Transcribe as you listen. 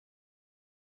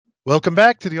Welcome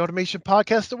back to the Automation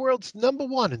Podcast, the world's number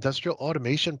one industrial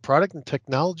automation product and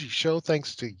technology show,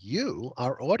 thanks to you,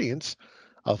 our audience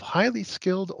of highly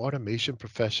skilled automation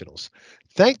professionals.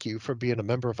 Thank you for being a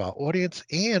member of our audience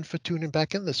and for tuning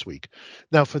back in this week.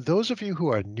 Now, for those of you who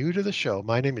are new to the show,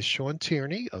 my name is Sean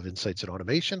Tierney of Insights in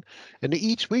Automation, and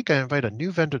each week I invite a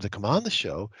new vendor to come on the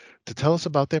show to tell us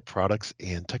about their products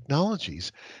and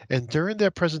technologies. And during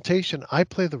their presentation, I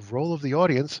play the role of the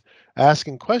audience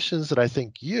asking questions that I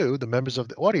think you, the members of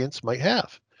the audience, might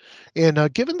have.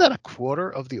 And given that a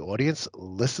quarter of the audience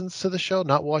listens to the show,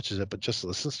 not watches it, but just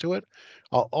listens to it,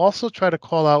 I'll also try to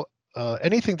call out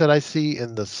anything that I see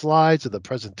in the slides of the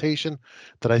presentation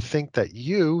that I think that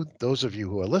you, those of you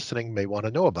who are listening, may want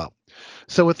to know about.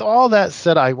 So, with all that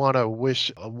said, I want to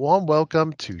wish a warm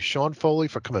welcome to Sean Foley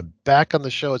for coming back on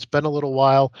the show. It's been a little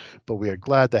while, but we are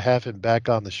glad to have him back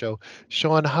on the show.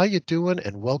 Sean, how you doing?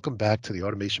 And welcome back to the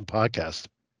Automation Podcast.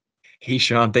 Hey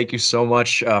Sean, thank you so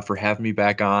much for having me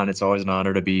back on. It's always an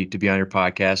honor to be on your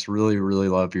podcast. Really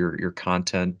love your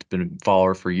content. Been a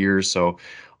follower for years, so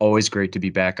always great to be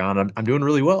back on. I'm doing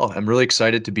really well. I'm really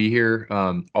excited to be here.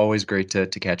 Always great to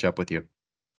catch up with you.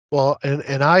 Well,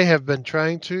 and I have been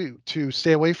trying to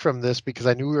stay away from this because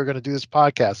I knew we were going to do this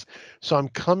podcast. So I'm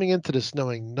coming into this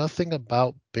knowing nothing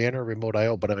about Banner Remote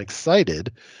IO, but I'm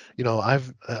excited.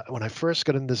 I've when I first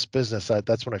got in this business,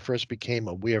 that's when I first became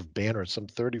aware of Banner some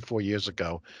 34 years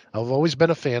ago. I've always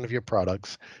been a fan of your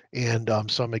products, and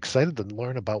so I'm excited to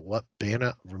learn about what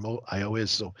Banner Remote IO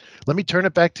is. So let me turn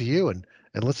it back to you, and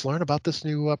let's learn about this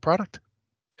new product.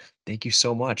 Thank you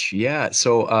so much. Yeah.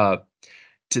 So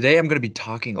today I'm going to be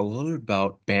talking a little bit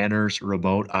about Banner's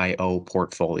remote IO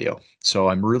portfolio. So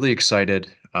I'm really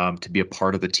excited to be a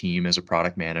part of the team as a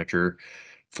product manager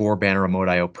for Banner Remote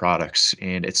IO products.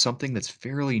 And it's something that's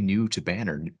fairly new to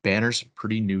Banner. Banner's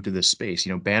pretty new to this space.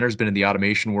 Banner's been in the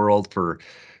automation world for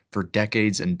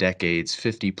decades and decades,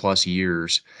 50 plus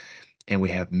years. And we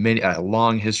have a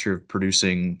long history of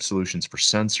producing solutions for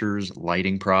sensors,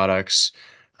 lighting products,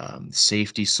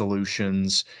 safety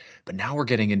solutions. But now we're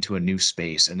getting into a new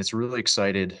space, and it's really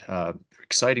exciting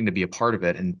to be a part of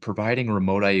it and providing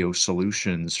remote I/O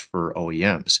solutions for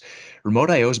OEMs. Remote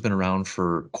I/O has been around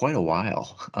for quite a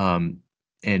while,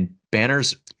 and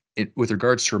Banner's with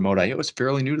regards to remote I/O is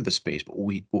fairly new to the space. But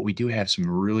what we do have some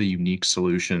really unique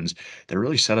solutions that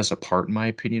really set us apart, in my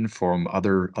opinion, from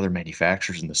other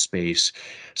manufacturers in the space.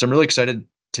 So I'm really excited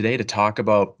today to talk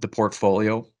about the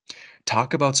portfolio,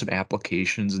 talk about some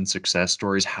applications and success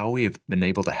stories, how we have been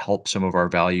able to help some of our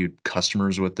valued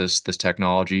customers with this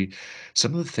technology,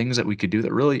 some of the things that we could do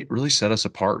that really set us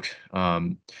apart.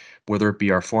 Whether it be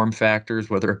our form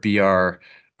factors, whether it be our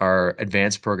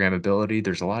advanced programmability,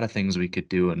 there's a lot of things we could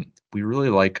do, and we really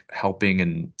like helping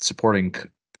and supporting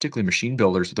particularly machine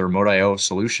builders with their remote I/O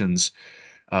solutions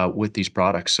with these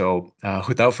products. So,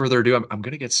 without further ado, I'm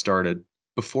going to get started.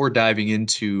 Before diving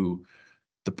into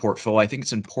the portfolio, I think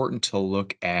it's important to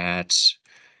look at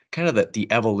kind of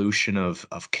the evolution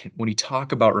when you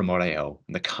talk about remote I/O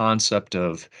and the concept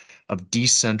of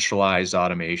decentralized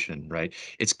automation, right?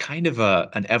 It's kind of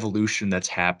an evolution that's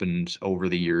happened over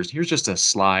the years. Here's just a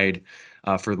slide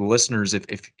for the listeners. If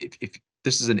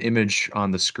this is an image on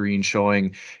the screen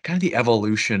showing kind of the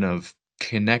evolution of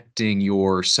connecting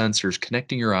your sensors,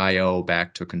 connecting your I/O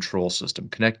back to a control system,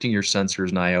 connecting your sensors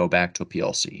and I/O back to a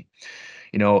PLC.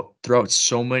 Throughout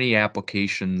so many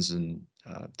applications and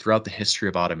throughout the history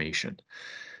of automation,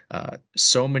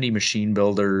 so many machine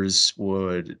builders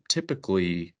would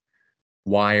typically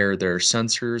wire their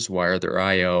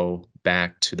I/O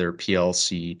back to their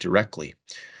PLC directly.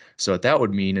 So what that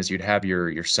would mean is you'd have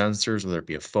your sensors, whether it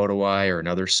be a photo eye or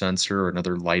another sensor or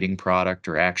another lighting product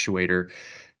or actuator,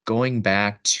 going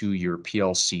back to your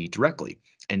PLC directly.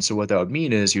 And so what that would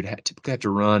mean is typically have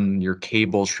to run your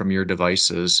cables from your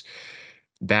devices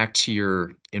back to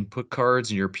your input cards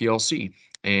and your PLC.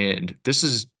 And this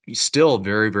is still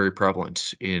very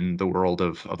prevalent in the world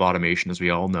of automation, as we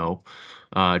all know.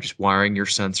 Just wiring your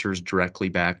sensors directly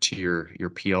back to your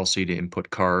PLC to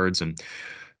input cards. And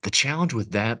the challenge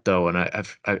with that, though, and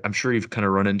I'm sure you've kind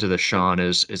of run into this, Sean,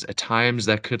 is at times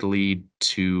that could lead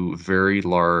to very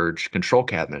large control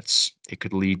cabinets. It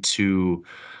could lead to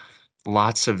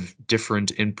lots of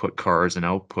different input cards and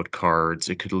output cards.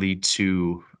 It could lead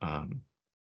to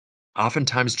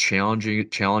oftentimes challenging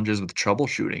challenges with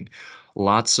troubleshooting.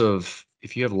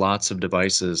 If you have lots of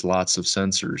devices, lots of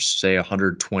sensors, say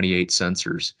 128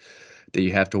 sensors that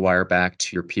you have to wire back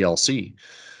to your PLC,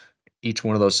 each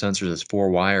one of those sensors has four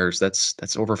wires.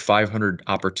 That's over 500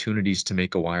 opportunities to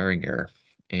make a wiring error.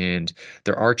 And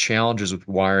there are challenges with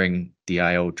wiring the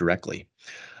I/O directly.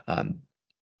 Um,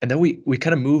 And then we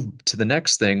kind of move to the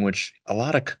next thing, which a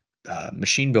lot of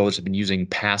machine builders have been using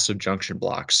passive junction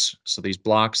blocks. So these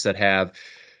blocks that have,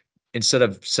 instead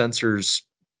of sensors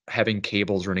having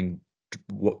cables running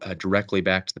directly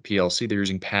back to the PLC, they're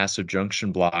using passive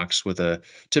junction blocks with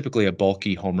typically a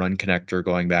bulky home run connector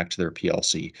going back to their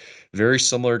PLC. Very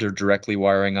similar to directly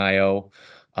wiring I/O,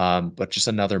 but just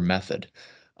another method.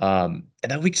 And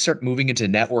then we start moving into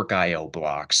network I/O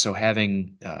blocks. So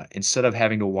having instead of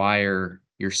having to wire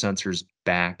your sensors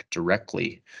back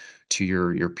directly to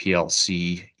your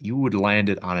PLC, you would land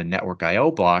it on a network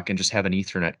I/O block and just have an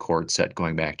Ethernet cord set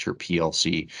going back to your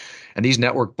PLC. And these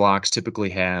network blocks typically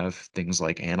have things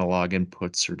like analog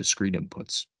inputs or discrete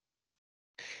inputs.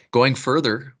 Going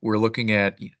further, we're looking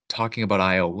at talking about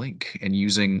IO Link and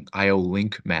using IO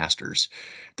Link masters.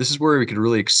 This is where we could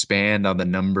really expand on the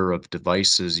number of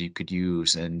devices you could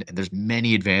use, and there's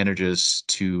many advantages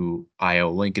to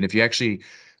IO Link. And if you actually,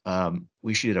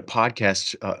 we did a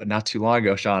podcast not too long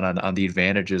ago, Sean, on the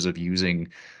advantages of using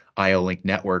IO Link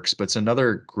networks. But it's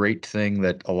another great thing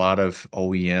that a lot of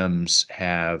OEMs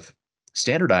have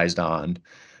standardized on.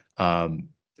 Um,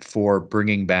 for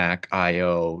bringing back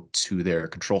IO to their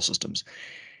control systems.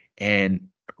 And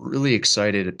really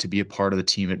excited to be a part of the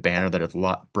team at Banner that have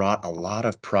brought a lot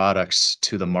of products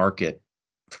to the market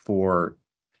for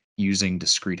using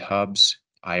discrete hubs,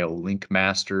 IO link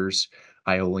masters,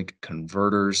 IO link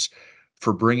converters,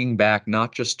 for bringing back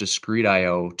not just discrete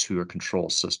IO to a control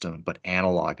system, but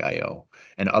analog IO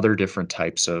and other different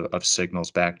types of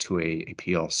signals back to a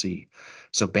PLC.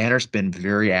 So Banner's been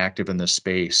very active in this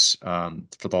space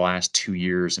for the last 2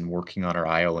 years and working on our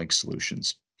IO link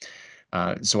solutions.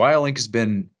 So IO link has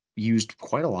been used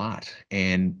quite a lot,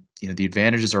 and the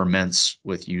advantages are immense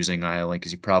with using IO link,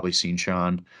 as you've probably seen,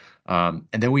 Sean. And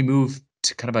then we move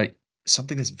to kind of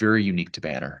something that's very unique to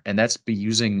Banner, and that's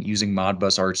using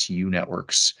Modbus RTU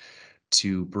networks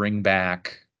to bring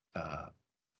back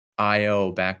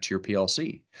IO back to your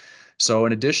PLC. So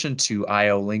in addition to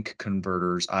IO link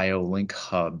converters, IO link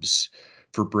hubs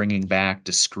for bringing back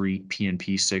discrete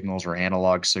PNP signals or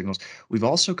analog signals, we've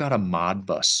also got a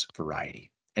Modbus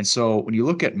variety. And so when you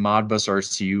look at Modbus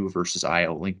RTU versus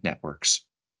IO link networks,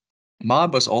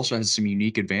 Modbus also has some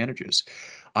unique advantages.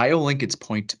 IO link, it's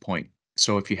point to point.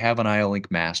 So if you have an IO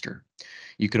link master,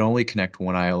 you could only connect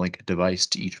one IO link device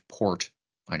to each port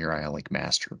on your IO link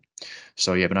master.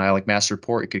 So you have an IO link master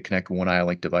port, you could connect one IO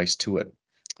link device to it.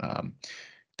 Um,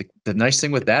 the nice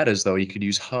thing with that is, though, you could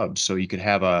use hubs. So you could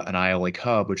have an IO-Link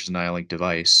hub, which is an IO-Link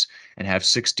device, and have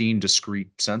 16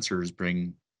 discrete sensors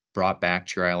brought back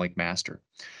to your IO-Link master.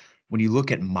 When you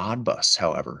look at Modbus,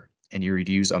 however, and you'd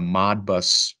use a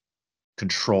Modbus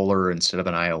controller instead of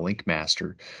an IO-Link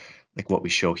master, like what we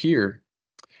show here,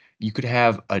 you could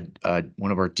have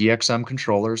one of our DXM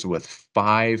controllers with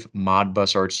 5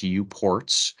 Modbus RTU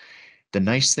ports. The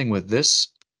nice thing with this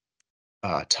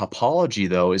topology,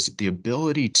 though, is the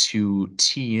ability to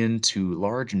tee into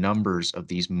large numbers of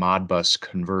these Modbus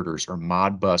converters or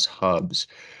Modbus hubs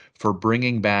for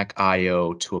bringing back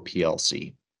IO to a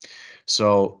PLC.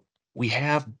 So we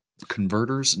have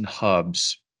converters and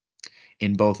hubs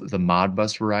in both the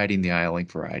Modbus variety and the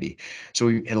IO-Link variety. So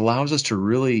it allows us to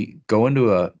really go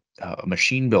into a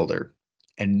machine builder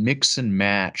and mix and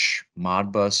match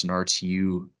Modbus and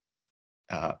RTU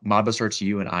Modbus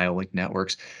RTU and IO-Link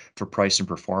networks for price and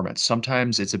performance.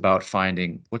 Sometimes it's about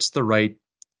finding what's the right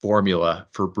formula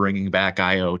for bringing back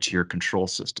IO to your control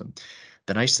system.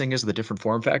 The nice thing is the different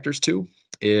form factors too,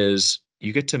 is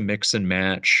you get to mix and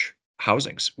match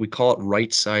housings. We call it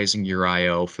right sizing your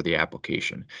IO for the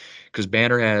application, because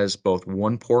Banner has both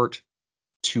 1 port,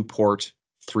 2 port,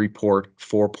 3 port,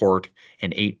 4 port,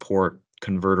 and 8 port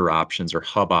converter options or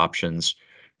hub options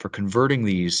for converting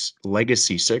these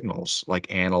legacy signals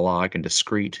like analog and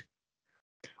discrete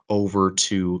over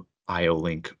to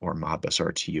IO-Link or Modbus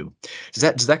RTU.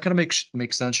 Does that kind of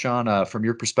make sense, Sean, from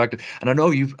your perspective? And I know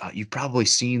you've probably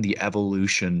seen the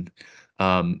evolution,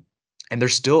 um, and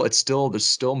there's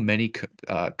still many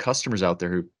customers out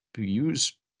there who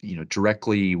use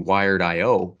directly wired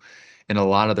IO in a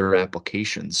lot of their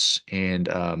applications, and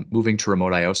moving to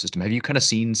remote IO system. Have you kind of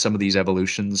seen some of these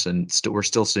evolutions? And we're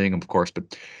still seeing them, of course,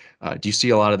 but do you see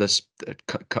a lot of this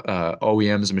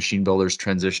OEMs and machine builders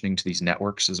transitioning to these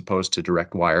networks as opposed to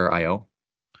direct wire IO?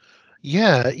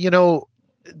 Yeah,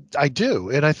 I do.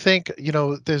 And I think,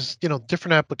 there's,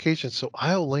 different applications. So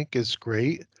IO-Link is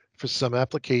great for some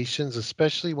applications,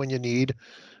 especially when you need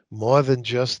more than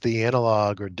just the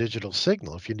analog or digital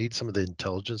signal. If you need some of the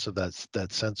intelligence of that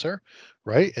sensor,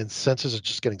 right? And sensors are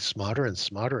just getting smarter and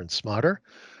smarter and smarter.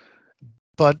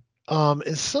 But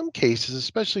In some cases,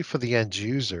 especially for the end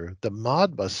user, the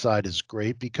Modbus side is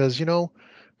great because,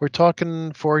 we're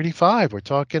talking 485, we're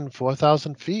talking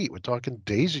 4,000 feet, we're talking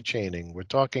daisy chaining, we're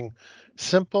talking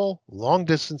simple, long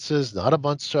distances, not a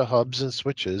bunch of hubs and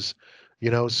switches,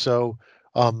 so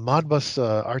Modbus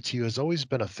RTU has always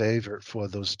been a favorite for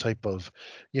those type of,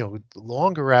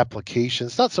 longer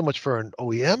applications, not so much for an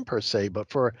OEM per se, but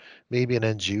for maybe an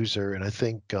end user. And I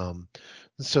think,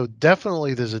 so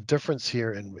definitely there's a difference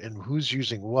here in who's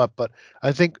using what, but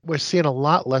I think we're seeing a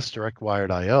lot less direct wired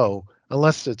IO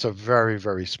unless it's a very,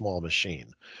 very small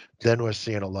machine. Then we're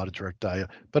seeing a lot of direct IO.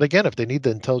 But again, if they need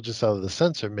the intelligence out of the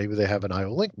sensor, maybe they have an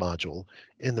IO link module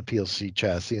in the PLC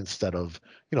chassis instead of,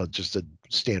 just a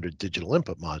standard digital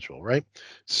input module, right?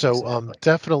 So Exactly.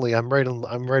 definitely I'm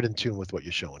right in tune with what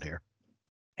you're showing here.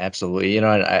 Absolutely. And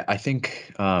I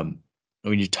think when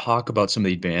you talk about some of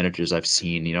the advantages I've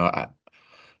seen,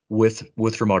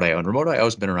 with remote IO, and remote IO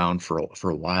has been around for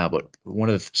a while, but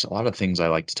a lot of things I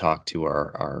like to talk to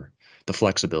are the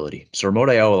flexibility. So remote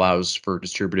IO allows for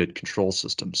distributed control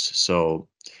systems. So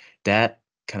that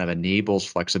kind of enables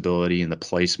flexibility in the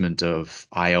placement of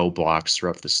IO blocks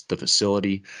throughout the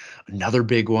facility. Another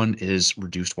big one is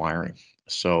reduced wiring.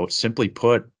 So simply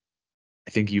put,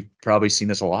 I think you've probably seen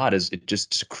this a lot, is it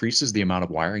just decreases the amount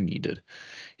of wiring needed.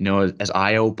 As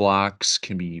IO blocks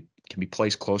can be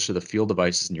placed closer to the field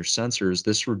devices and your sensors,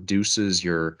 this reduces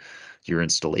your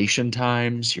installation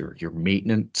times, your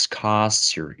maintenance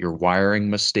costs, your wiring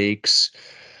mistakes.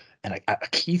 And a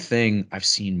key thing I've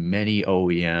seen many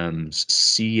OEMs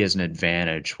see as an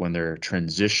advantage when they're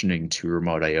transitioning to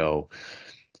remote IO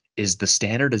is the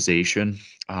standardization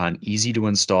on easy to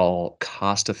install,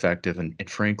 cost effective, and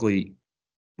frankly,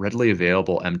 readily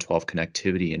available M12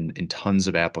 connectivity in tons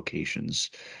of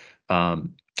applications.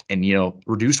 Um, and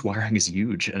reduced wiring is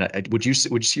huge. And would you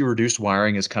see reduced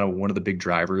wiring as kind of one of the big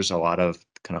drivers? A lot of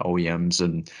kind of OEMs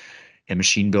and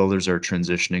machine builders are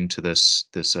transitioning to this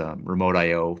remote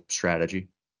IO strategy.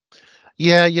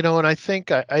 Yeah, and I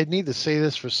think I need to say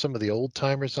this for some of the old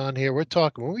timers on here. We're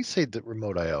talking when we say the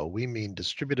remote I/O, we mean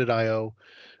distributed I/O.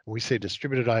 When we say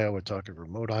distributed I/O, we're talking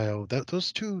remote I/O.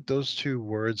 Those two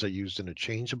words are used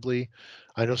interchangeably.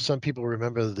 I know some people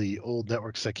remember the old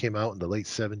networks that came out in the late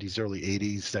 70s, early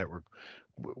 80s that were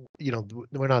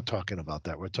we're not talking about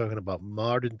that. We're talking about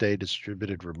modern day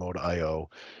distributed remote I/O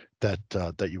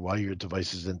that you wire your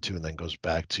devices into and then goes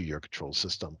back to your control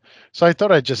system. So I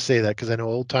thought I'd just say that because I know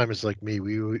old timers like me,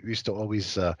 we used to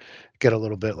always get a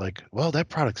little bit like, well, that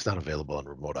product's not available on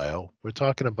remote I/O. We're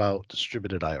talking about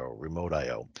distributed I/O, remote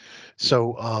I/O.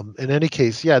 So in any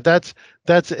case, yeah, that's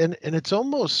and it's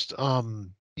almost a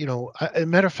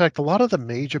matter of fact, a lot of the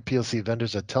major PLC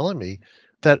vendors are telling me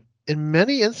that in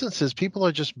many instances, people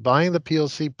are just buying the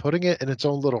PLC, putting it in its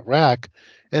own little rack,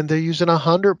 and they're using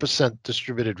 100%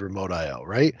 distributed remote I/O,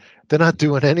 right? They're not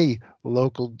doing any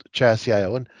local chassis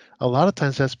I/O, and a lot of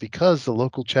times that's because the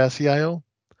local chassis I/O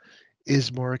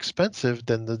is more expensive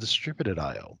than the distributed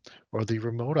I/O or the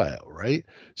remote I/O, right?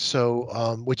 So,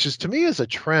 which is to me is a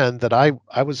trend that I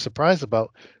was surprised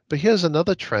about. But here's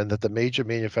another trend that the major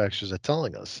manufacturers are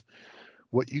telling us.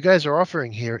 What you guys are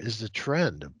offering here is the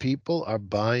trend. People are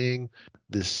buying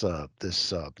this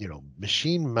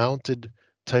machine mounted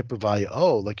type of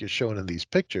IO like you're showing in these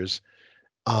pictures.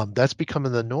 That's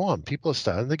becoming the norm. People are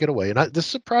starting to get away, and this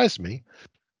surprised me.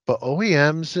 But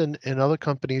OEMs and other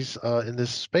companies in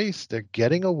this space, they're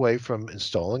getting away from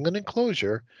installing an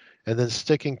enclosure and then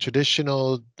sticking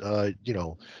traditional,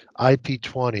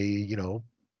 IP20,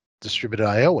 distributed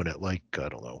I/O in it, like I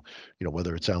don't know,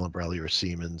 whether it's Allen Bradley or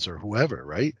Siemens or whoever,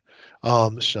 right?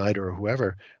 Schneider or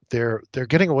whoever. They're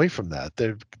getting away from that.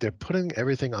 They're putting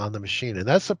everything on the machine, and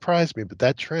that surprised me. But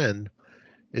that trend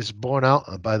is borne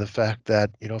out by the fact that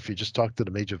if you just talk to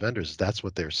the major vendors, that's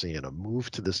what they're seeing, a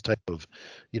move to this type of,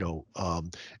 you know,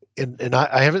 um, and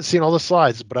I haven't seen all the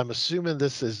slides, but I'm assuming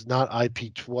this is not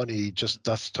IP20, just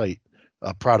dust tight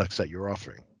products that you're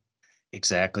offering.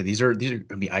 Exactly. These are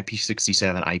gonna be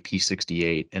IP67,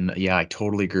 IP68. And yeah, I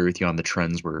totally agree with you on the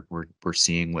trends we're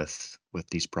seeing with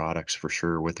these products for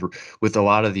sure. With a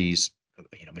lot of these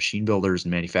machine builders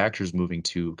and manufacturers moving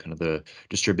to kind of the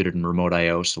distributed and remote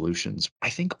IO solutions. I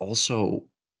think also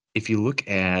if you look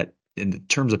at in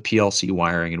terms of PLC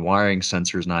wiring and wiring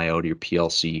sensors and IO to your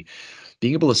PLC,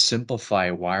 being able to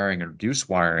simplify wiring and reduce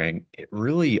wiring, it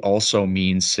really also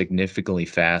means significantly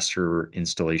faster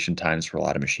installation times for a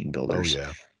lot of machine Oh builders.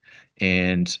 yeah.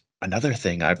 And another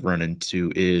thing I've run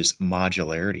into is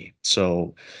modularity.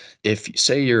 So, if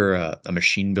say you're a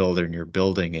machine builder and you're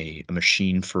building a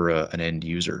machine for an end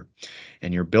user,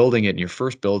 and you're building it, and you're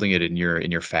first building it in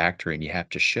your factory, and you have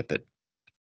to ship it,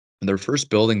 when they're first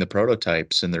building the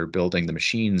prototypes and they're building the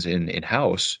machines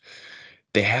in-house,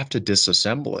 they have to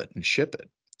disassemble it and ship it.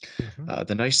 Hmm.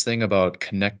 The nice thing about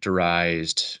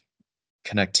connectorized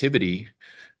connectivity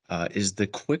is the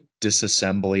quick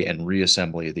disassembly and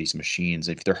reassembly of these machines.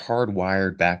 If they're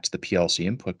hardwired back to the PLC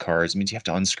input cards, it means you have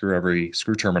to unscrew every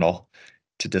screw terminal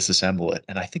to disassemble it.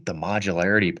 And I think the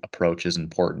modularity approach is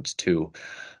important too.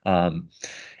 Um,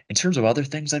 in terms of other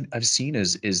things I've seen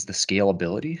is the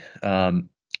scalability.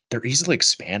 They're easily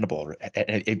expandable.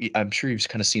 I'm sure you've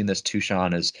kind of seen this too,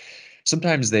 Sean, is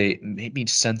sometimes they maybe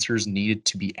sensors needed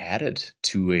to be added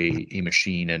to a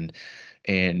machine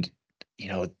and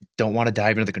don't want to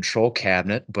dive into the control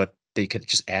cabinet, but they could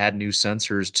just add new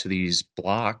sensors to these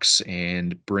blocks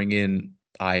and bring in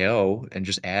IO and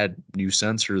just add new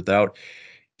sensor without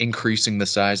increasing the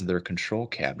size of their control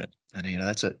cabinet. And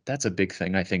that's a big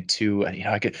thing I think too. And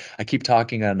I keep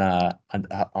talking on a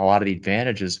lot of the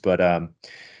advantages, but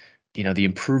the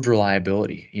improved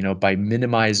reliability, by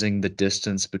minimizing the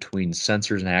distance between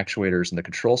sensors and actuators in the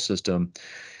control system,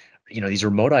 these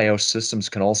remote IO systems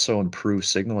can also improve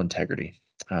signal integrity.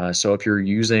 So if you're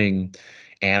using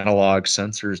analog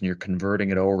sensors and you're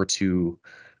converting it over to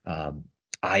um,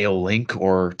 IO Link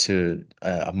or to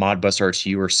a Modbus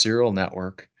RTU or serial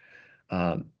network,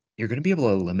 um, you're going to be able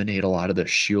to eliminate a lot of the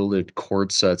shielded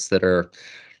cord sets that are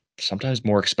sometimes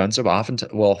more expensive.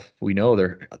 Well, we know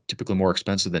they're typically more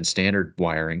expensive than standard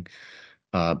wiring,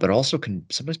 but also can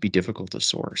sometimes be difficult to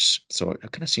source. So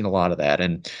I've kind of seen a lot of that.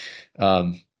 And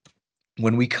um,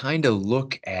 when we kind of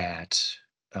look at,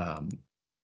 um,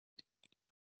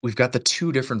 we've got the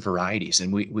two different varieties,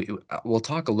 and we'll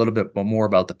talk a little bit more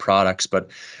about the products. But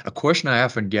a question I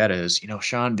often get is,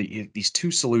 Sean, these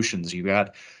two solutions, you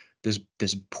got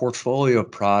this portfolio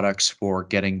of products for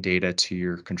getting data to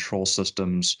your control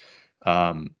systems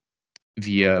um,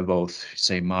 via both,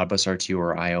 say, Modbus RTU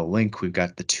or IO Link. We've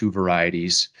got the two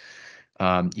varieties.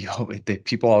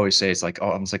 People always say it's like,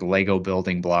 oh, almost like Lego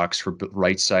building blocks for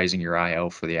right sizing your IO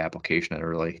for the application. I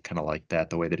really kind of like that,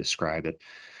 the way they describe it.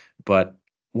 But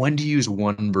when to use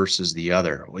one versus the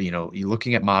other? Well, you're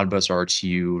looking at Modbus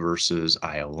RTU versus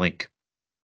IO Link.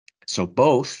 So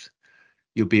both,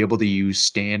 you'll be able to use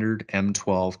standard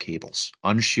M12 cables,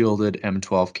 unshielded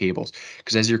M12 cables.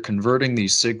 Because as you're converting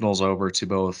these signals over to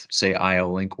both, say,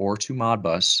 IO Link or to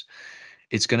Modbus,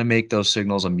 it's going to make those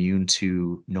signals immune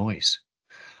to noise.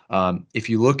 If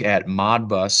you look at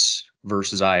Modbus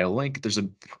versus IO Link, there's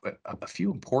a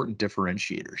few important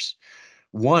differentiators.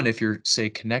 One, if you're, say,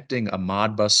 connecting a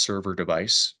Modbus server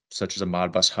device, such as a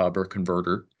Modbus hub or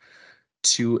converter,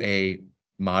 to a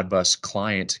Modbus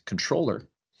client controller,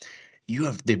 you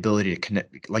have the ability to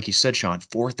connect, like you said, Sean,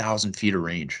 4,000 feet of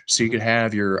range. So you Hmm. could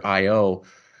have your IO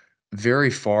very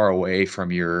far away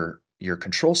from your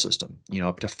control system,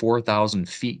 up to 4,000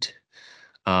 feet.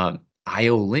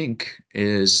 IO Link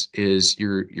is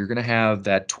you're going to have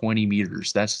that 20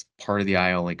 meters. That's part of the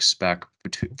IO Link spec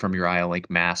from your IO Link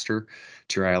master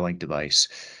to your IO Link device.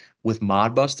 With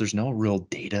Modbus, there's no real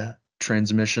data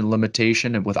transmission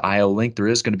limitation, and with IO Link, there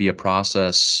is going to be a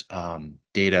process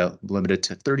data limited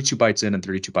to 32 bytes in and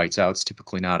 32 bytes out. It's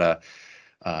typically not a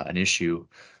an issue.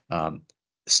 Um,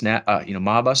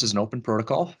 Modbus is an open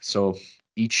protocol, so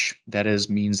each that is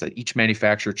means that each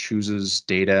manufacturer chooses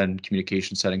data and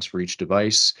communication settings for each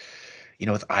device.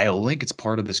 With IO Link, it's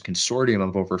part of this consortium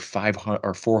of over 500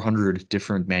 or 400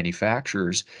 different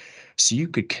manufacturers. So you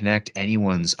could connect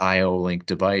anyone's IO Link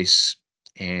device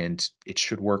and it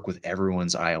should work with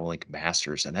everyone's IO Link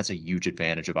masters. And that's a huge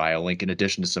advantage of IO Link, in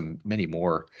addition to some many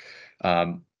more.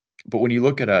 Um, but when you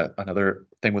look at another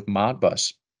thing with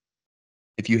Modbus,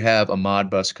 if you have a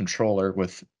Modbus controller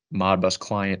with Modbus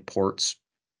client ports,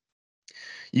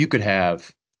 you could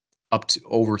have up to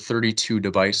over 32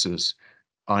 devices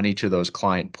on each of those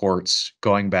client ports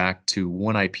going back to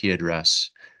one IP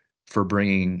address for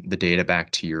bringing the data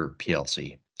back to your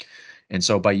PLC. And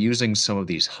so by using some of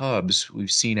these hubs,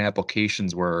 we've seen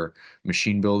applications where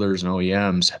machine builders and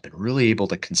OEMs have been really able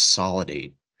to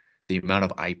consolidate the amount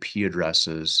of IP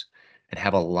addresses and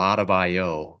have a lot of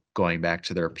IO going back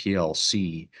to their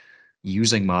PLC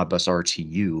using Modbus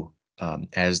RTU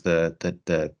as the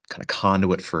kind of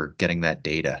conduit for getting that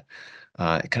data.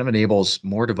 It kind of enables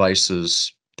more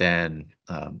devices than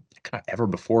kind of ever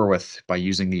before with by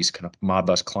using these kind of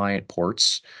Modbus client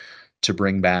ports to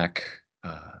bring back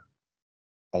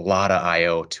a lot of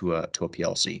IO to a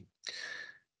PLC.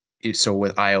 So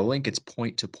with IO Link, it's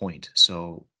point to point.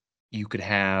 So you could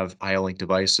have IO Link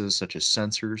devices such as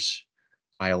sensors,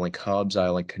 IO Link hubs,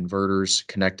 IO Link converters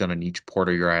connected on each port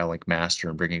of your IO Link master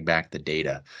and bringing back the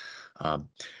data. Um,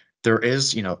 There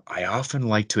is, I often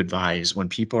like to advise when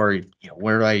people are,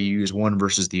 where do I use one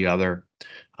versus the other?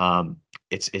 Um,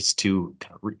 it's to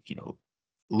kind of,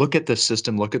 look at the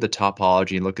system, look at the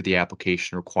topology, and look at the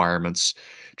application requirements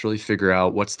to really figure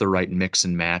out what's the right mix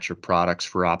and match of products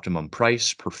for optimum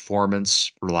price,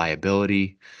 performance,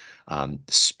 reliability.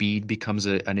 Speed becomes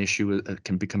an issue,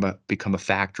 can become a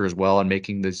factor as well in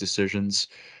making those decisions.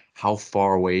 How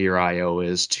far away your I/O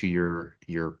is to your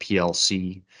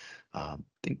PLC. I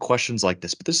think questions like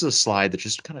this, but this is a slide that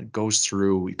just kind of goes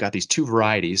through. We've got these two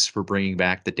varieties for bringing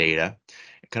back the data,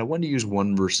 and kind of when to use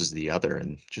one versus the other,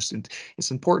 and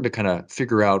it's important to kind of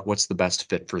figure out what's the best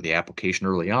fit for the application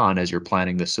early on as you're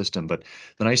planning the system. But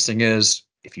the nice thing is,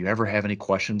 if you ever have any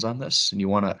questions on this and you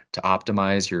want to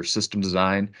optimize your system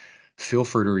design, feel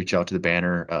free to reach out to the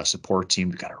Banner support team.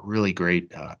 We've got a really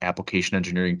great application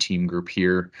engineering team group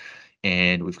here,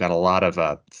 and we've got a lot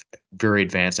of very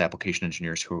advanced application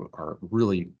engineers who are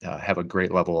really have a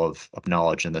great level of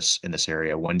knowledge in this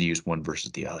area. When to use one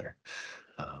versus the other.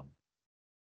 Um,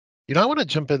 I want to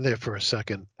jump in there for a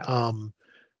second. I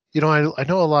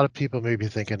know a lot of people may be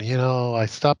thinking, I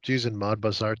stopped using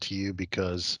Modbus RTU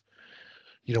because,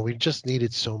 we just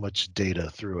needed so much data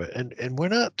through it. And we're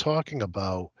not talking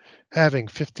about having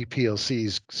 50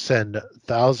 PLCs send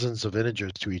thousands of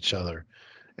integers to each other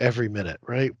every minute,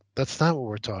 right? That's not what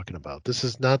we're talking about. This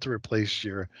is not to replace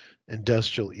your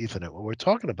industrial Ethernet. What we're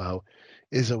talking about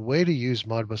is a way to use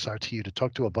Modbus RTU to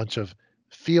talk to a bunch of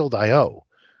field I/O,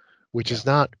 which yeah. is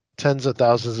not tens of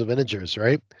thousands of integers,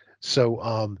 right? So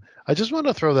I just want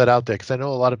to throw that out there because I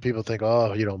know a lot of people think,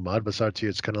 oh, Modbus RTU,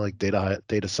 it's kind of like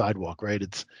data sidewalk, right?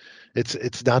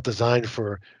 It's not designed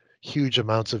for huge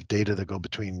amounts of data that go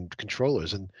between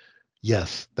controllers. And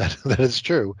yes, that is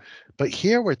true. But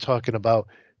here we're talking about,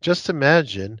 just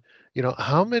imagine,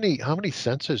 how many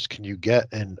sensors can you get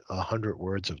in 100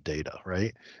 words of data,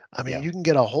 right? I mean, Yeah. you can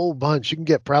get a whole bunch. You can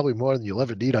get probably more than you'll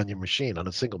ever need on your machine, on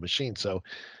a single machine. So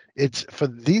it's for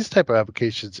these type of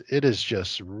applications, it is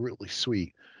just really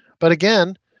sweet. But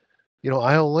again,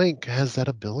 IO Link has that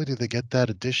ability to get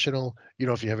that additional,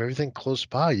 if you have everything close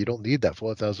by, you don't need that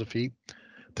 4,000 feet.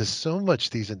 There's so much,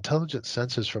 these intelligent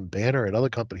sensors from Banner and other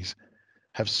companies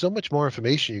have so much more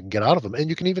information you can get out of them. And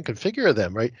you can even configure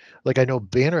them, right? Like I know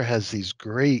Banner has these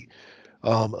great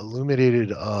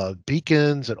illuminated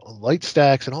beacons and light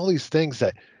stacks and all these things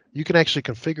that you can actually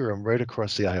configure them right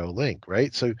across the IO link,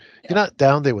 right? So you're Yeah. not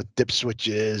down there with dip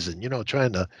switches and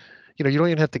trying to, you don't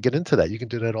even have to get into that. You can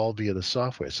do that all via the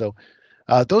software. So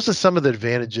those are some of the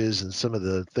advantages and some of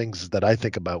the things that I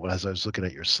think about when as I was looking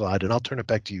at your slide. And I'll turn it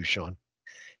back to you, Sean.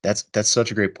 That's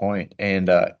such a great point. And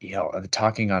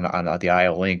talking on the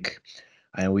IO link,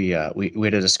 I know we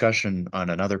had a discussion on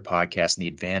another podcast and the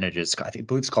advantages. I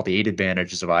believe it's called the 8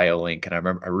 advantages of IO link, and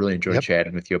I really enjoyed Yep.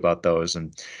 chatting with you about those.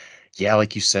 And yeah,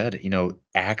 like you said,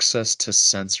 access to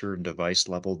sensor and device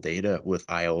level data with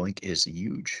IO link is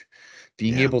huge.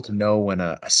 Being Yeah. able to know when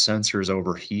a sensor is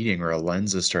overheating or a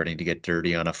lens is starting to get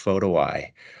dirty on a photo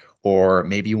eye, or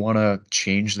maybe you want to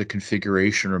change the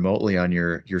configuration remotely on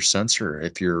your sensor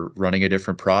if you're running a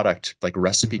different product, like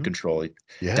recipe Hmm. control,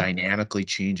 Yeah. dynamically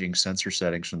changing sensor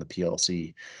settings from the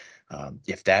PLC.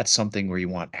 If that's something where you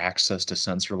want access to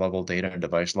sensor level data and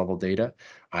device level data,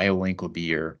 IO-Link would be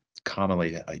your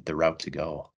commonly the route to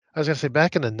go. I was going to say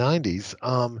back in the 90s,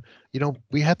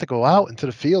 we had to go out into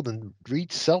the field and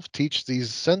read self-teach these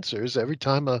sensors every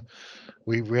time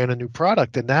we ran a new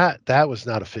product, and that was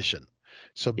not efficient.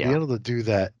 So being Yeah. able to do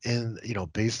that in,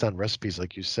 based on recipes,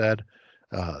 like you said,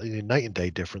 night and day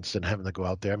difference than having to go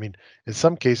out there. I mean, in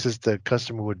some cases, the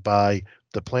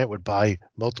plant would buy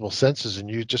multiple sensors, and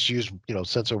you just use,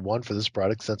 sensor one for this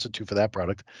product, sensor two for that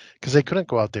product, because they couldn't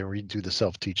go out there and redo the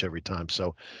self-teach every time.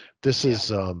 So Yeah.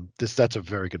 that's a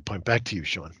very good point. Back to you,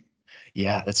 Sean.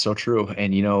 Yeah, that's so true.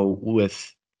 And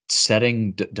with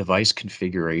setting device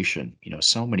configuration,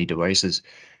 so many devices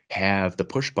have the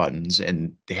push buttons,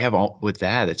 and they have all with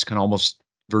that, it's kind of almost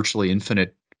virtually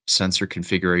infinite sensor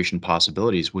configuration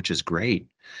possibilities, which is great.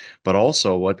 But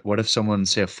also, what if someone,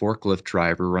 say a forklift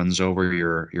driver, runs over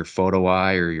your photo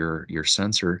eye or your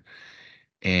sensor,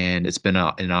 and it's been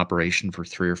in operation for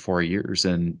 3 or 4 years,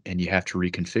 and you have to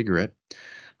reconfigure it?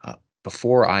 Uh,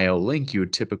 Before IO Link, you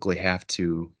would typically have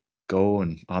to go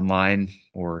and online,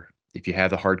 or if you have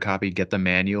the hard copy, get the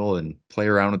manual and play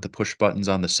around with the push buttons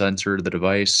on the sensor to the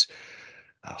device,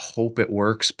 hope it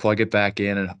works, plug it back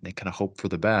in, and kind of hope for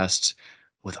the best.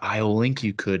 With IO Link,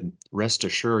 you could rest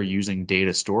assured, using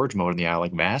data storage mode in the IO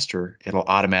Link master, it'll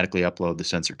automatically upload the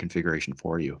sensor configuration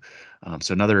for you.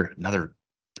 So another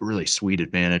really sweet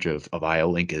advantage of IO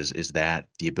Link is that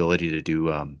the ability to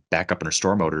do backup and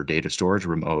restore mode or data storage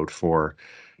mode for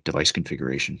device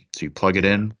configuration. So you plug it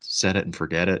Yeah. in, set it and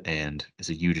forget it, and it's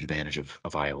a huge advantage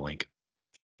of IO-Link.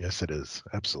 Yes, it is.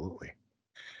 Absolutely.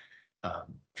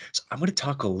 Um, so I'm going to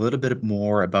talk a little bit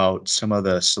more about some of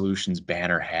the solutions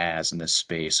Banner has in this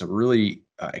space. I'm really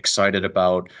excited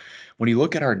about when you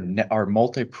look at our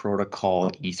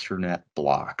multi-protocol Ethernet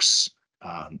blocks,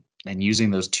 and using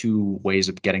those two ways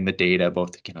of getting the data,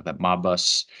 both that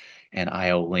Modbus and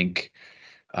IO Link.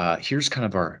 Here's kind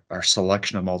of our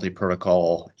selection of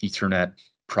multi-protocol Ethernet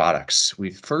products.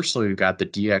 We've got the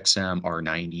DXM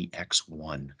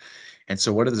R90X1. And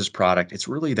so what is this product? It's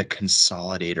really the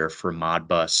consolidator for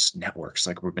Modbus networks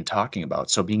like we've been talking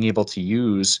about. So being able to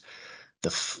use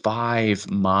the 5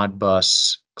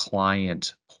 Modbus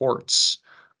client ports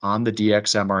on the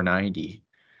DXM-R90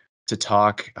 to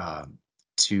talk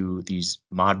to these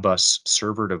Modbus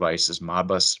server devices,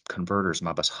 Modbus converters,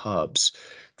 Modbus hubs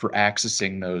for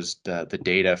accessing the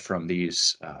data from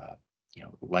these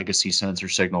legacy sensor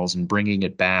signals and bringing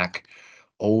it back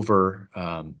over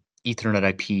Ethernet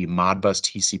IP, Modbus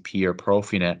TCP, or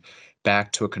Profinet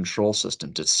back to a control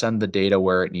system to send the data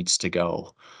where it needs to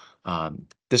go.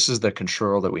 This is the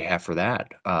control that we have for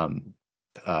that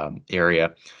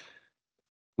area.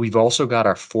 We've also got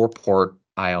our 4-port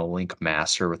IO Link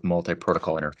master with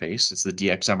multi-protocol interface. It's the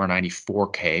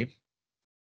DXM-R94K.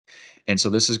 And so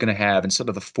this is going to have, instead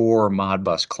of the 4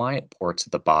 Modbus client ports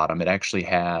at the bottom, it actually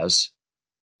has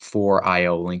 4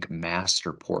 IO Link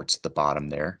master ports at the bottom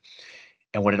there.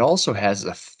 And what it also has is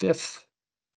a 5th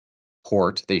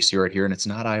port that you see right here, and it's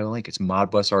not IO Link, it's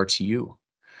Modbus RTU.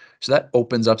 So that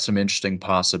opens up some interesting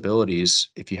possibilities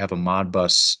if you have a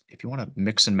Modbus, if you want to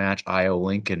mix and match IO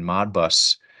Link and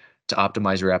Modbus to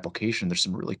optimize your application. There's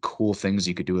some really cool things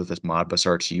you could do with this Modbus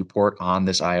RTU port on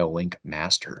this IO Link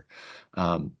master.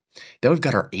 Um, then we've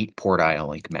got our 8-port IO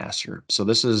Link master. So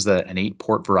this is an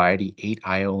 8-port variety, 8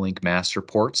 IO Link master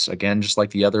ports. Again, just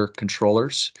like the other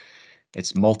controllers,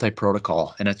 it's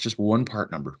multi-protocol, and it's just one part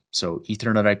number. So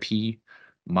Ethernet IP,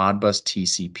 Modbus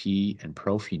TCP, and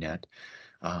Profinet.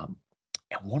 Um,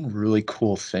 and one really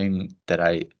cool thing that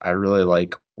I really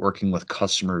like working with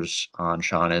customers on,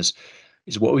 Sean, is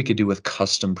what we could do with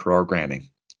custom programming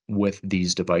with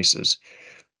these devices.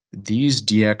 These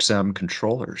DXM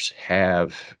controllers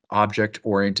have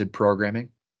object-oriented programming,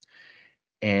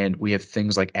 and we have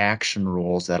things like action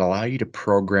rules that allow you to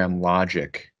program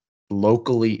logic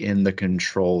locally in the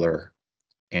controller.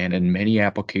 And in many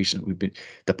applications,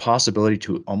 the possibility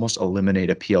to almost eliminate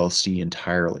a PLC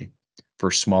entirely for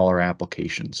smaller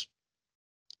applications.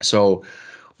 So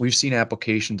we've seen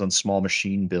applications on small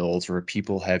machine builds where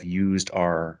people have used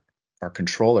our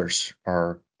controllers,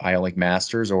 our IO-Link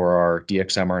Masters or our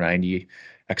DXM-R90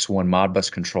 X1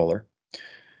 Modbus controller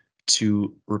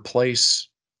to replace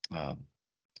um,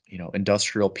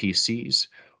 industrial PCs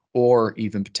or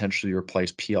even potentially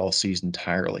replace PLCs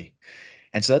entirely.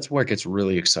 And so that's where it gets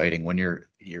really exciting when you're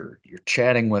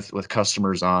chatting with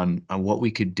customers on what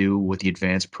we could do with the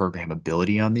advanced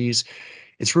programmability on these.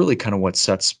 It's really kind of what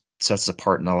sets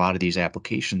apart in a lot of these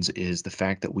applications is the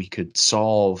fact that we could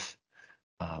solve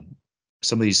um,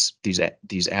 some of these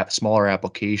smaller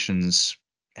applications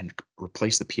and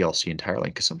replace the PLC entirely.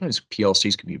 Because sometimes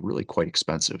PLCs can be really quite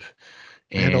expensive.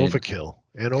 And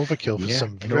And overkill for yeah,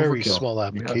 some and very overkill. small Yeah.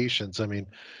 applications. I mean,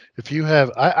 if you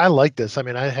have, I like this. I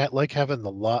mean, like having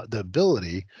the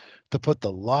ability to put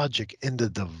the logic in the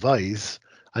device.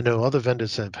 I know other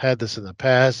vendors have had this in the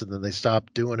past and then they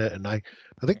stopped doing it. And I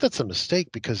think that's a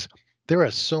mistake because there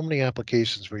are so many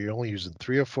applications where you're only using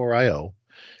 3 or 4 IO.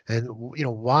 And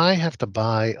why have to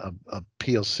buy a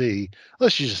PLC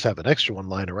unless you just have an extra one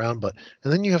lying around? But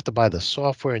and then you have to buy the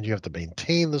software and you have to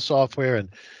maintain the software. And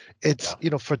it's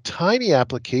Yeah. for tiny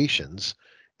applications,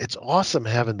 it's awesome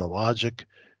having the logic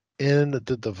in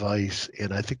the device,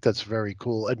 and I think that's very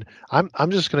cool. And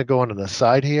I'm just going to go on an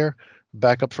aside here.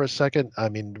 Back up for a second. I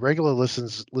mean, regular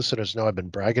listeners know I've been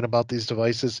bragging about these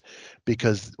devices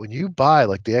because when you buy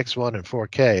like the X1 and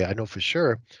 4K, I know for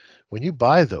sure when you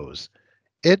buy those,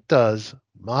 it does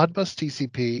Modbus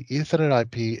TCP, Ethernet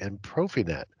IP, and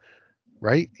Profinet,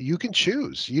 right? You can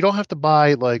choose. You don't have to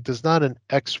buy like there's not an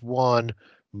X1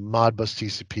 Modbus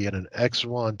TCP and an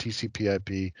X1 TCP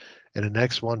IP and an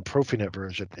X1 Profinet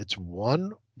version. It's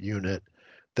one unit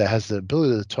that has the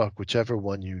ability to talk whichever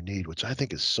one you need, which I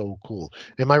think is so cool.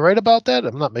 Am I right about that?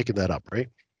 I'm not making that up, right?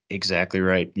 Exactly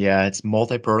right. Yeah, it's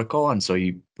multi-protocol, and so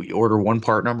we order one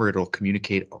part number, it'll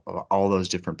communicate all those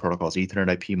different protocols,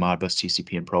 Ethernet IP, Modbus,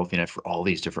 TCP, and Profinet for all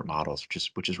these different models,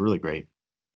 which is really great.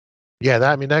 Yeah,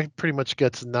 that I mean that pretty much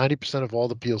gets 90% of all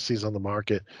the PLCs on the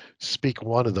market speak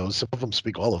one of those. Some of them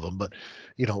speak all of them, but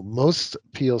most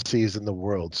PLCs in the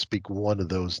world speak one of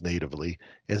those natively.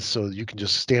 And so you can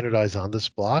just standardize on this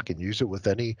block and use it with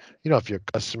any, if your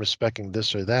customer specing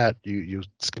this or that, you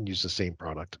can use the same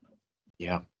product.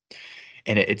 Yeah.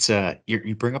 And it's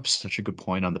you bring up such a good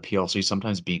point on the PLC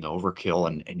sometimes being overkill.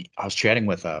 And I was chatting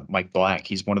with Mike Black.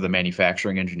 He's one of the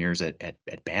manufacturing engineers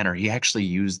at Banner. He actually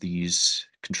used these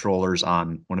controllers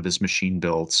on one of his machine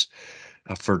builds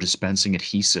for dispensing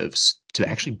adhesives to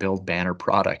actually build Banner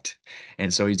product.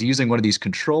 And so he's using one of these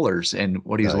controllers, and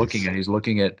what Nice. he's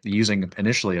looking at using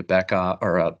initially a Becca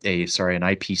or an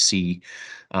IPC.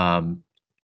 Um,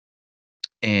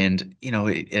 and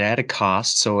it had a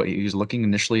cost, so he was looking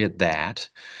initially at that.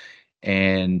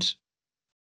 And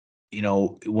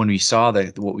when we saw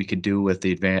that what we could do with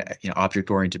the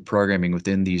object-oriented programming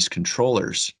within these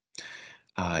controllers,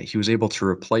 he was able to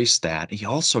replace that. He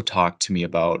also talked to me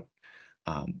about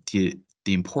the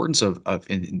importance of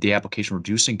in the application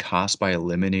reducing costs by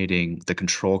eliminating the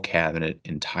control cabinet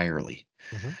entirely.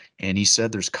 Mhm. And he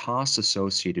said there's costs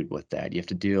associated with that. You have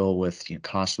to deal with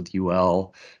costs with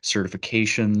UL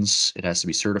certifications. It has to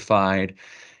be certified,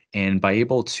 and being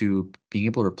able to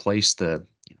replace the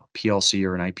PLC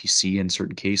or an IPC in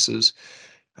certain cases,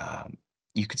 um,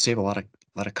 you could save a lot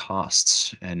of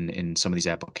costs in some of these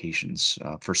applications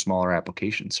for smaller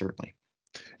applications, certainly.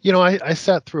 I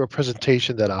sat through a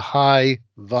presentation that a high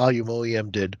volume OEM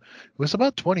did. It was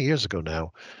about 20 years ago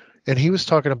now. And he was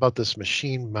talking about this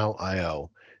machine mount IO.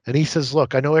 And he says,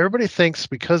 look, I know everybody thinks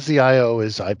because the IO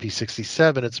is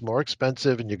IP67, it's more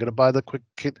expensive and you're going to buy the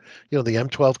the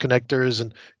M12 connectors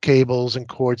and cables and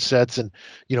cord sets. And,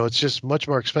 it's just much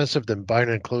more expensive than buying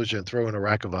an enclosure and throwing a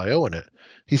rack of IO in it.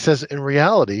 He says, in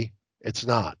reality, it's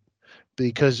not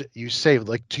because you save,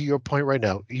 like to your point right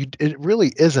now, it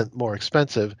really isn't more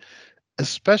expensive,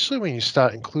 especially when you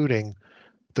start including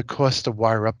the cost to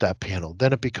wire up that panel.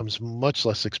 Then it becomes much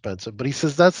less expensive. But he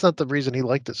says that's not the reason he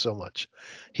liked it so much.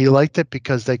 He liked it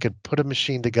because they could put a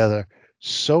machine together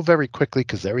so very quickly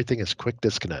because everything is quick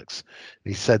disconnects.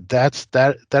 He said that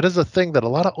is a thing that a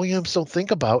lot of OEMs don't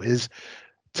think about is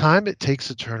time it takes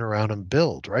to turn around and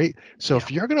build, right? So Yeah,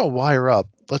 if you're going to wire up,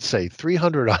 let's say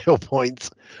 300 IO points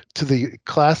to the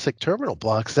classic terminal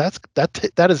blocks,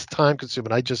 that is time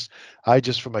consuming. I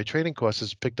just for my training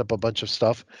courses picked up a bunch of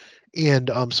stuff and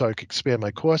so I could expand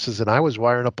my courses and I was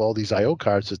wiring up all these IO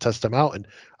cards to test them out and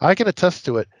I can attest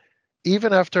to it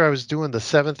even after I was doing the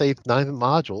seventh, eighth, ninth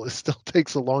module, it still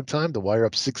takes a long time to wire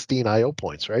up 16 IO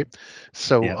points, right?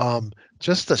 So yeah,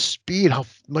 just the speed, how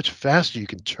much faster you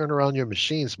can turn around your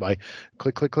machines by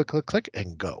click, click, click, click, click,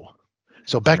 and go.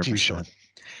 So back to you, Sean. 100%.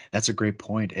 That's a great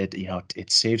point.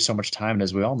 It saves so much time, and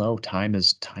as we all know, time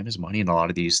is money in a lot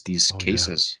of these Oh yeah,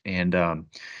 cases. And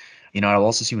I've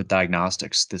also seen with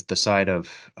diagnostics the side of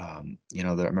I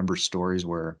remember stories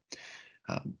where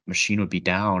machine would be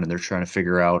down and they're trying to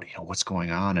figure out what's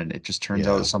going on, and it just turns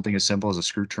out yeah, it's something as simple as a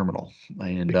screw terminal.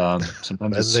 And sometimes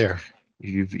been it's there.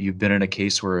 you've been in a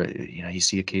case where you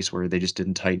see a case where they just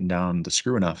didn't tighten down the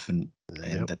screw enough, and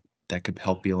Yep. that could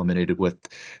help be eliminated with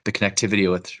the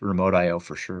connectivity with remote IO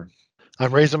for sure.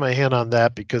 I'm raising my hand on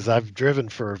that because I've driven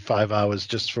for 5 hours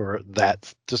just for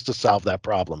that, just to solve that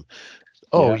problem.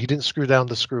 Oh, Yeah, you didn't screw down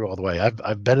the screw all the way.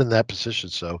 I've been in that position,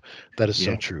 so that is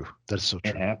so yeah, true. That is so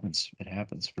it true. happens. It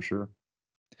happens for sure.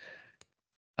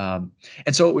 Um,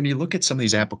 and so when you look at some of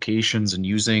these applications and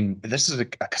using this is a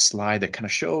slide that kind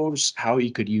of shows how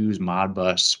you could use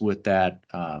Modbus with that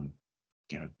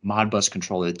Modbus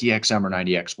controller, the DXM or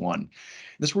 90X1.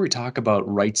 This is where we talk about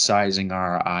right sizing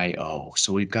our I/O.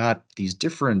 So we've got these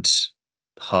different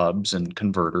hubs and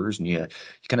converters, and you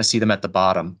kind of see them at the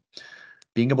bottom.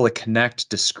 Being able to connect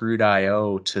discrete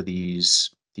I/O to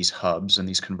these hubs and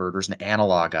these converters and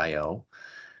analog I/O.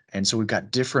 And so we've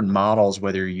got different models,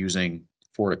 whether you're using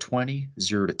 4 to 20,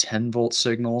 0 to 10 volt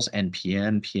signals,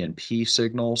 NPN, PNP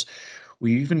signals.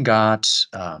 We even got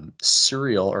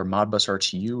serial or Modbus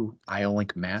RTU IO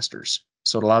Link masters.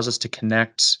 So it allows us to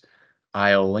connect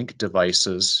IO Link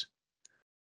devices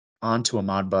onto a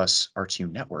Modbus RTU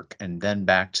network and then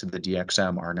back to the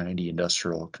DXM R90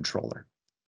 industrial controller.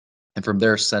 And from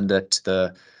there, send it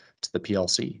to the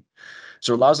PLC.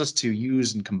 So it allows us to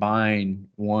use and combine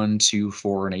 1, 2,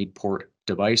 4, and 8 port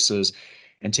devices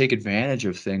and take advantage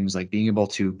of things like being able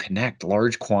to connect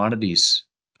large quantities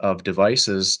of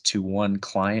devices to one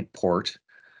client port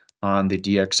on the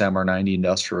DXMR90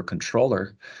 industrial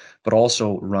controller, but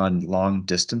also run long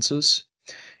distances.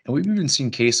 And we've even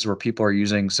seen cases where people are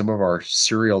using some of our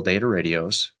serial data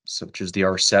radios, such as the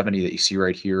R70 that you see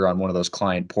right here on one of those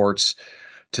client ports,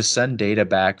 to send data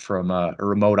back from a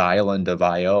remote island of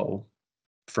I/O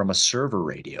from a server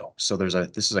radio. So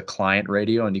this is a client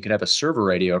radio, and you can have a server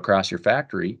radio across your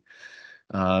factory,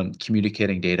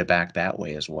 communicating data back that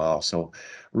way as well. So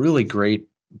really great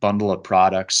bundle of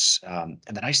products. And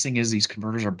the nice thing is these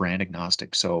converters are brand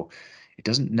agnostic. So it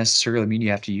doesn't necessarily mean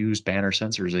you have to use Banner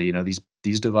sensors.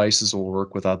 These devices will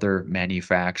work with other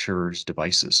manufacturers'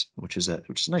 devices, which is a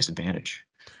nice advantage.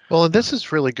 Well, and this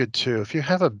is really good too. If you're an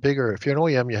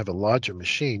OEM, you have a larger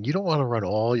machine, you don't want to run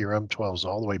all your M12s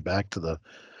all the way back to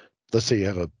let's say you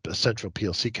have a central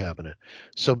PLC cabinet.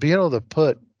 So being able to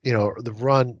put,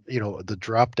 the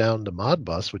drop down to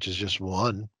Modbus, which is just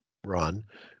one run,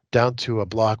 down to a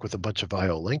block with a bunch of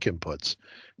IO link inputs,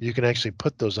 you can actually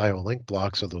put those IO link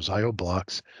blocks or those IO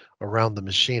blocks around the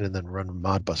machine and then run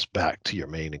Modbus back to your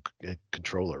main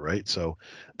controller, right? So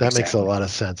that makes a Exactly. lot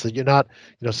of sense. And you're not,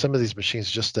 some of these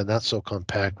machines just they're not so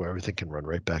compact where everything can run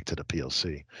right back to the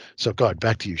PLC. So, God,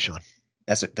 back to you, Sean.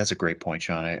 That's a great point,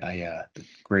 Sean.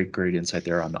 Great insight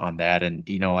there on that. And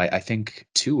I think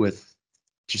too, with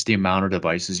just the amount of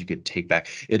devices you could take back,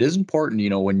 it is important.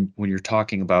 When you're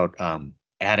talking about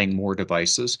adding more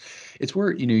devices, it's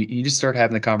where you just start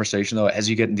having the conversation though as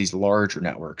you get in these larger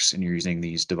networks and you're using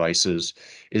these devices,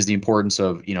 is the importance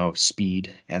of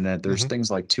speed, and that there's Hmm.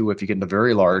 things like too, if you get into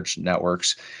very large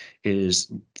networks,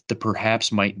 is the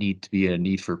perhaps might need to be a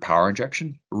need for power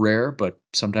injection. Rare, but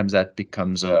sometimes that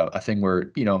becomes a thing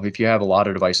where, if you have a lot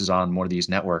of devices on one of these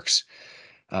networks,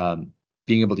 um,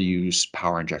 being able to use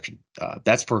power injection.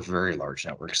 That's for very large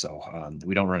networks, so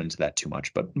we don't run into that too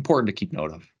much, but important to keep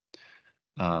note of.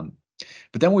 Um,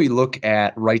 but then we look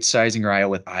at right sizing your IO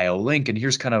with IO Link, and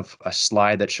here's kind of a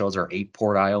slide that shows our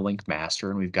 8-port IO Link master,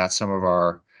 and we've got some of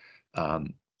our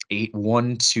um,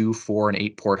 1, 2, 4, and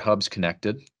 8-port hubs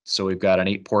connected. So we've got an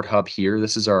 8-port hub here.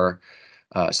 This is our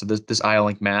so this IO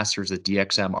Link master is a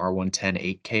DXM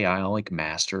R110 8K IO Link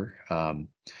master, and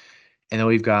then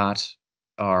we've got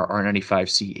our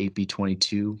R95C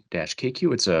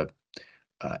 8B22-KQ. It's a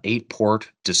 8-port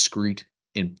discrete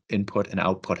input and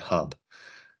output hub.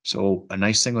 So a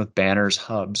nice thing with Banner's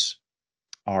hubs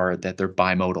are that they're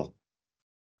bimodal.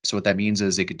 So what that means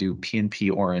is they could do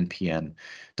PNP or NPN.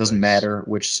 Doesn't Nice. matter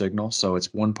which signal. So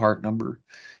it's one part number.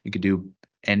 You could do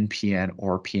NPN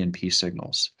or PNP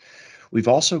signals. We've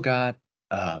also got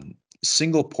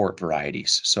single port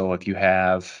varieties. So if you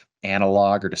have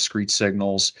analog or discrete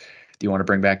signals that you want to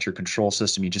bring back to your control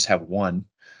system, you just have one.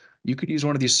 You could use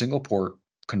one of these single port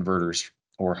converters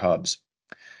or hubs.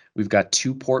 We've got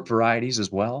 2-port varieties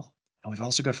as well. And we've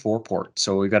also got 4-port.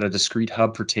 So we've got a discrete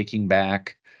hub for taking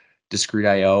back discrete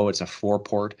IO. It's a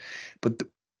 4-port, but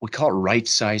we call it right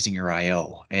sizing your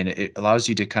IO, and it allows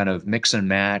you to kind of mix and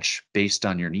match based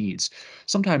on your needs.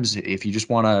 Sometimes, if you just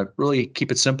want to really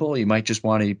keep it simple, you might just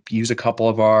want to use a couple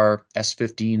of our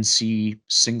S15C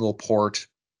single port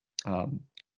um,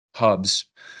 hubs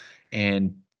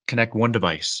and connect one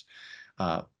device.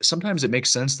 Sometimes it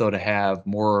makes sense though to have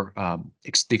more the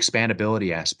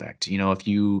expandability aspect. If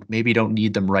you maybe don't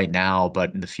need them right now,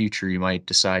 but in the future you might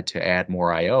decide to add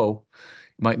more I/O,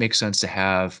 it might make sense to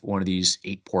have one of these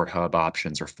 8-port hub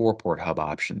options or 4-port hub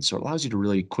options. So it allows you to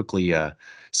really quickly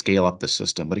scale up the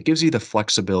system, but it gives you the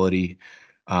flexibility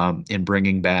in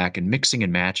bringing back and mixing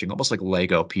and matching, almost like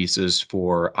Lego pieces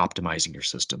for optimizing your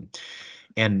system.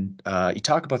 And you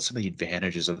talk about some of the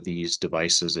advantages of these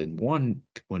devices. And one,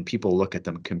 when people look at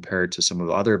them compared to some of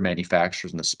the other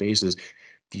manufacturers in the space, is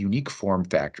the unique form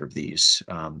factor of these.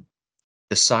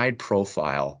 The side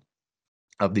profile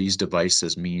of these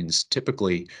devices means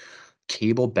typically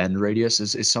cable bend radius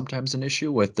is sometimes an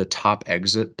issue with the top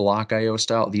exit block IO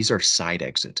style. These are side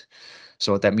exit.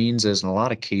 So what that means is in a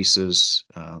lot of cases,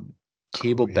 Oh,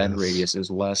 cable bend yes. radius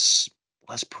is less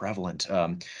prevalent.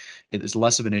 It is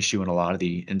less of an issue in a lot of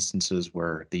the instances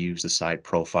where they use the side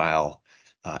profile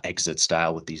exit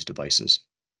style with these devices.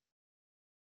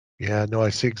 Yeah, no, I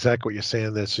see exactly what you're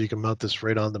saying there. So you can mount this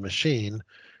right on the machine,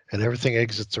 and everything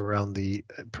exits around the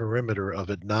perimeter of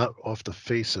it, not off the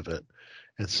face of it.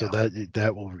 And so Yeah,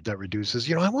 that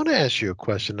reduces. I want to ask you a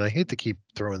question. I hate to keep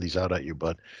throwing these out at you,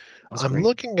 but that's I'm great.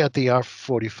 looking at the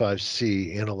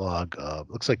R45C analog.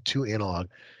 Looks like two analog.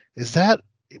 Is that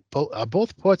are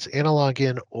both ports analog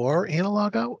in or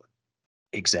analog out?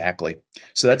 Exactly.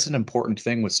 So that's an important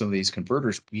thing with some of these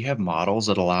converters. We have models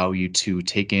that allow you to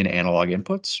take in analog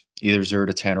inputs, either 0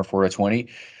 to 10 or 4 to 20,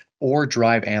 or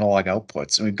drive analog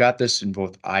outputs. And we've got this in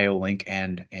both IO-Link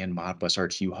and Modbus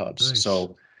RTU hubs. Nice.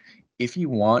 So if you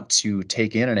want to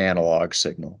take in an analog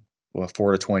signal, well,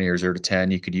 4 to 20 or 0 to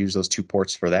 10, you could use those two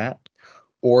ports for that.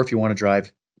 Or if you want to drive,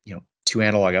 two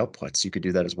analog outputs, you could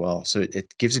do that as well. So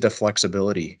it gives you the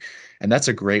flexibility, and that's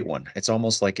a great one. It's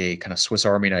almost like a kind of Swiss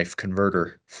Army knife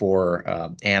converter for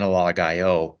analog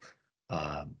I/O,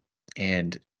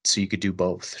 and so you could do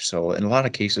both. So in a lot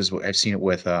of cases, I've seen it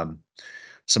with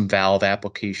some valve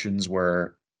applications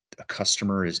where a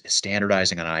customer is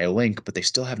standardizing on IO Link, but they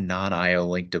still have non-IO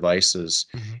Link devices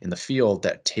Mhm. in the field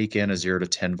that take in a 0 to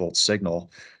 10 volt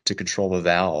signal to control the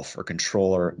valve or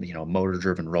control or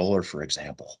motor-driven roller, for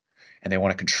example. And they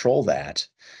want to control that.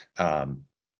 Um,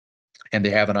 and they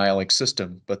have an IO Link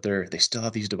system, but they still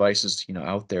have these devices,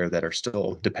 out there that are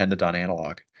still Mhm. dependent on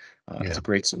analog. It's Yeah, a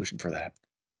great solution for that.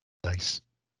 nice.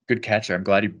 Good catch. I'm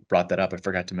glad you brought that up. I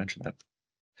forgot to mention that.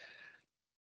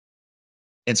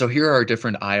 And so here are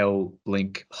different IO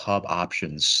Link hub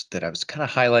options that I was kind of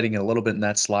highlighting a little bit in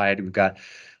that slide. We've got,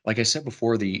 like I said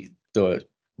before, the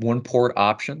one port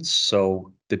options.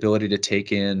 So the ability to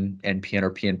take in NPN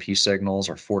or PNP signals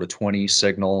or 4 to 20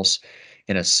 signals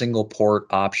in a single port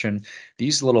option.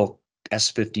 These little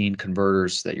S15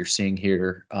 converters that you're seeing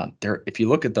here, if you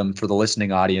look at them for the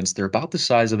listening audience, they're about the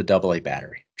size of a AA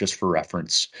battery, just for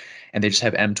reference, and they just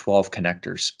have M12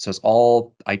 connectors. So it's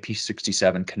all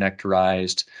IP67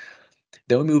 connectorized.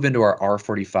 Then we move into our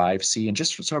R45C, and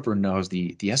just so everyone knows,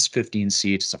 the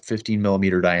S15C, it's a 15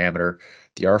 millimeter diameter.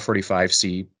 The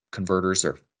R45C converters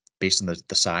are based on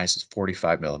the size is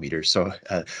 45 millimeters. So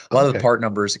a lot of the Okay. part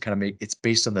numbers, it's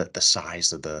based on the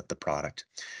size of the product.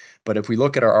 But if we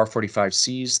look at our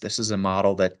R45Cs, this is a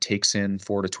model that takes in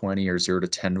 4 to 20 or 0 to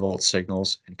 10 volt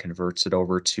signals and converts it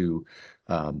over to,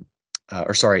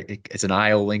 or sorry, it's an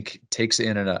IO link, takes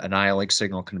in an IO link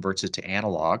signal, converts it to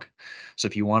analog. So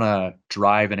if you want to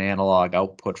drive an analog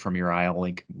output from your IO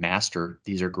link master,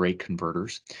 these are great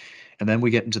converters. And then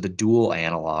we get into the dual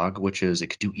analog, which is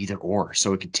it could do either or.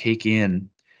 So it could take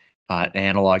in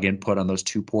analog input on those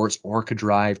two ports, or could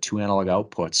drive two analog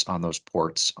outputs on those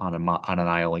ports on an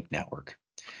IO-Link network.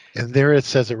 And there it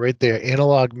says it right there,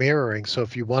 analog mirroring. So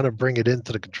if you want to bring it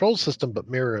into the control system but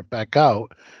mirror it back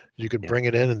out, you could Yeah, bring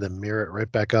it in and then mirror it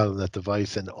right back out on that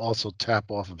device and also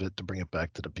tap off of it to bring it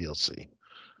back to the PLC.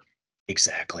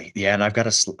 exactly. Yeah, and I've got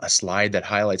a slide that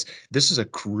highlights this is a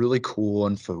really cool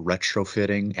one for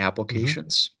retrofitting Hmm.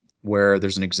 applications where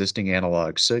there's an existing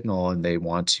analog signal and they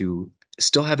want to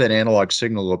still have that analog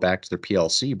signal go back to their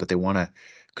PLC, but they want to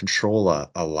control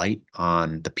a light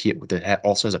on the P that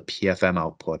also has a PFM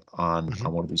output Hmm.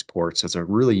 on one of these ports. So it's a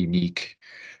really unique.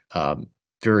 Um,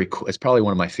 Very cool. It's probably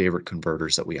one of my favorite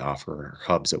converters that we offer, or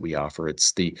hubs that we offer.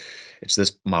 It's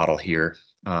this model here.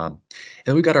 And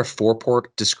we've got our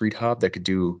 4-port discrete hub that could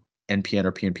do NPN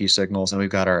or PNP signals, and we've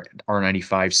got our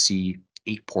R95C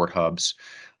 8-port hubs.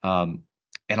 Um,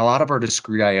 and a lot of our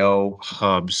discrete I/O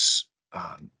hubs,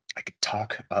 I could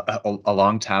talk a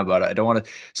long time about it. I don't want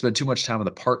to spend too much time on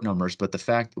the part numbers, but the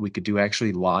fact that we could do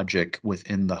actually logic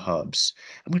within the hubs.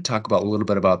 I'm going to talk about a little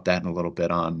bit about that in a little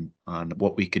bit on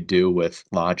what we could do with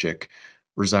logic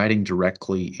residing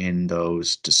directly in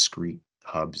those discrete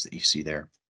hubs that you see there.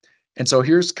 And so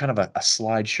here's kind of a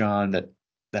slide, Sean,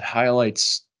 that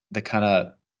highlights the kind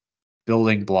of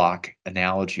building block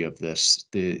analogy of this.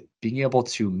 The being able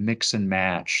to mix and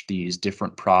match these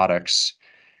different products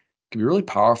can be really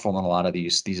powerful in a lot of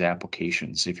these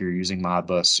applications if you're using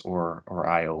Modbus or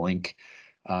IO-Link.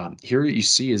 Here you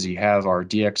see is you have our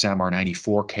DXM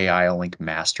R94K IO-Link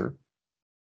master.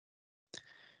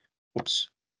 Whoops.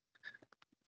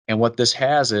 And what this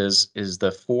has is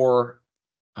the 4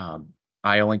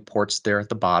 IO-Link ports there at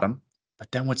the bottom. But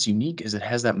then what's unique is it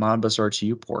has that Modbus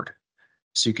RTU port.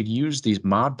 So you could use these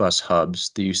Modbus hubs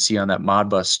that you see on that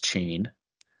Modbus chain,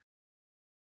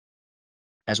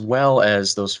 as well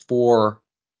as those 4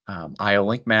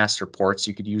 IO-Link master ports.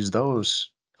 You could use those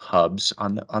hubs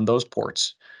on those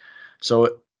ports.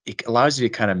 So it allows you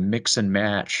to kind of mix and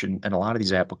match in a lot of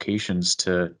these applications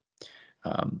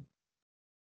um,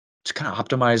 to kind of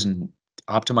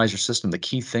optimize your system. The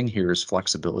key thing here is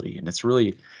flexibility, and it's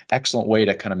really excellent way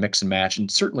to kind of mix and match. And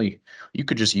certainly, you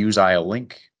could just use IO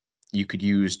Link, you could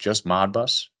use just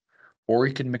Modbus, or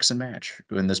you can mix and match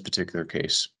in this particular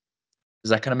case. Does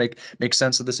that kind of make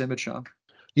sense of this image, Sean?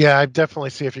 Yeah, I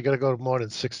definitely see if you're going to go more than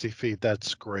 60 feet,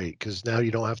 that's great because now you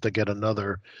don't have to get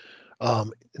another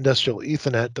industrial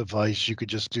Ethernet device. You could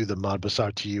just do the Modbus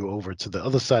RTU over to the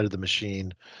other side of the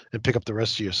machine and pick up the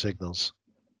rest of your signals.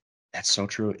 That's so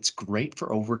true. It's great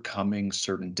for overcoming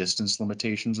certain distance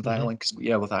limitations with Hmm. IO-Link. 'Cause,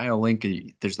 yeah, with IO-Link,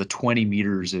 there's the 20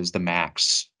 meters is the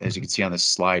max, as you Hmm. can see on this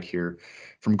slide here,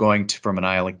 from going from an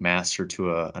IO-Link master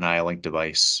to an IO-Link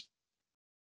device.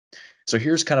 So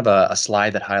here's kind of a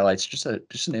slide that highlights just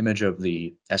an image of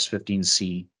the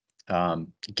S15C.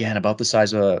 Again, about the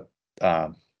size of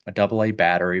a AA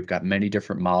battery. We've got many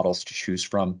different models to choose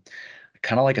from.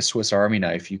 Kind of like a Swiss Army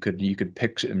knife, you could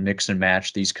pick and mix and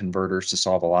match these converters to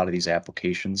solve a lot of these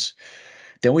applications.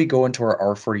 Then we go into our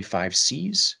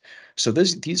R45Cs. So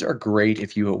these are great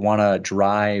if you want to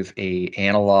drive a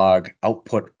analog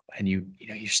output and you're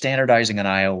standardizing an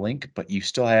IO link, but you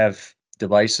still have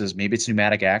devices. Maybe it's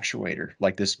pneumatic actuator,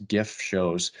 like this GIF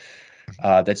shows,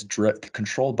 that's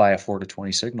controlled by a 4 to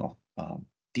 20 signal.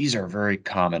 These are very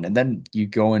common. And then you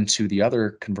go into the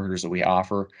other converters that we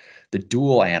offer, the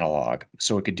dual analog.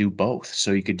 So it could do both.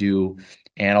 So you could do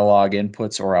analog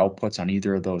inputs or outputs on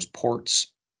either of those ports.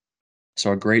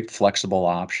 So a great flexible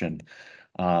option,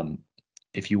 um,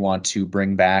 if you want to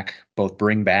bring back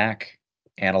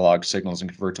analog signals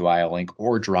and convert to IO-Link,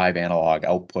 or drive analog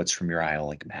outputs from your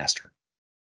IO-Link master.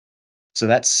 So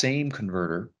that same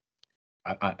converter,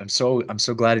 I'm so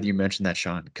glad that you mentioned that,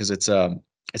 Sean, because it's a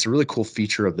really cool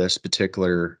feature of this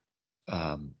particular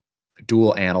um,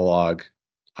 dual analog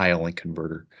IO-Link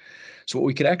converter. So what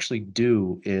we could actually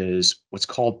do is what's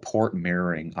called port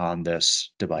mirroring on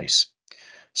this device.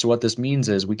 So what this means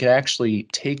is we could actually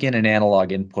take in an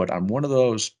analog input on one of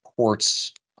those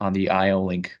ports on the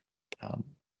IO-Link um,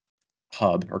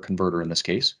 hub or converter in this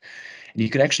case, and you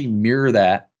could actually mirror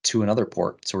that to another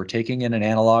port. So we're taking in an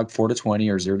analog 4 to 20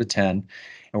 or 0 to 10,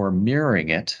 and we're mirroring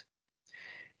it.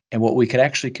 And what we could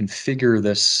actually configure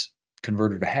this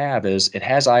converter to have is it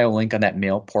has IO-Link on that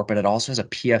male port, but it also has a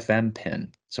PFM pin,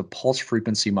 so pulse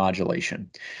frequency modulation.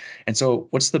 And so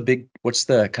what's the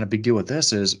kind of big deal with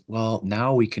this is, well,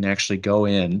 now we can actually go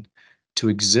in to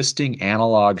existing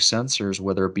analog sensors,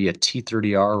 whether it be a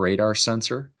T30R radar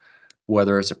sensor,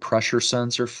 whether it's a pressure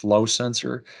sensor, flow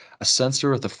sensor, a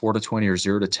sensor with a 4 to 20 or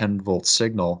 0 to 10 volt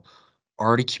signal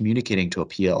already communicating to a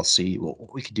PLC. Well,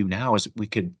 what we could do now is we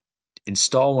could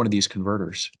install one of these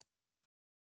converters,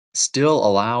 still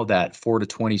allow that 4 to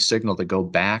 20 signal to go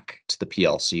back to the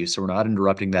PLC, so we're not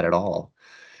interrupting that at all.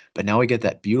 But now we get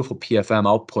that beautiful PFM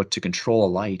output to control a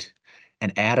light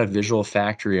and add a visual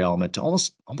factory element to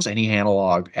almost any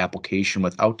analog application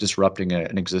without disrupting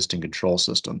an existing control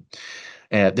system.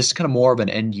 This is kind of more of an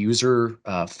end user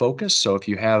focus. So if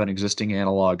you have an existing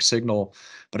analog signal,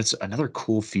 but it's another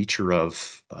cool feature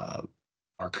of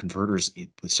our converters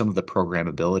with some of the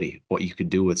programmability, what you could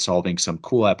do with solving some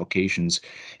cool applications,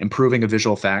 improving a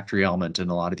visual factory element in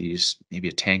a lot of these, maybe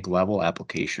a tank level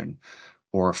application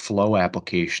or a flow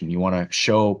application. You want to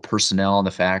show personnel in the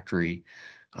factory,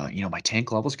 my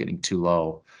tank level's getting too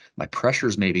low, my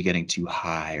pressure's maybe getting too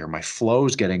high, or my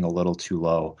flow's getting a little too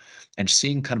low. And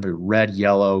seeing kind of a red,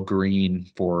 yellow, green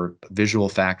for visual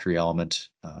factory element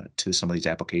to some of these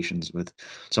applications with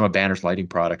some of Banner's lighting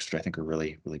products, which I think are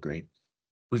really, really great.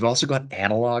 We've also got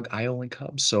analog IO-Link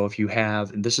hubs. So if you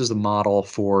have, and this is the model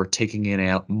for taking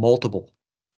in multiple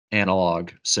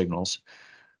analog signals.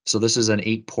 So this is an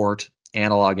 8-port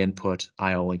analog input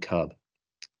IO-Link hub.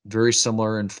 Very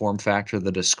similar in form factor to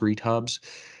the discrete hubs.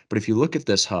 But if you look at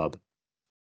this hub,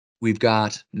 we've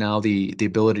got now the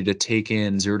ability to take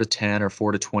in 0 to 10 or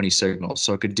 4 to 20 signals.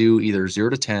 So it could do either 0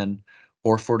 to 10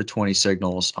 or 4 to 20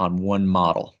 signals on one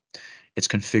model. It's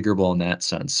configurable in that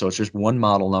sense. So it's just one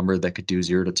model number that could do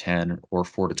 0 to 10 or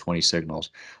 4 to 20 signals.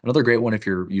 Another great one if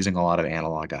you're using a lot of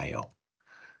analog IO.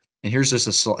 And here's just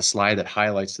a slide that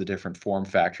highlights the different form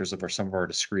factors of some of our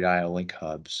discrete IO-Link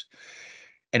hubs.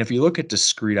 And if you look at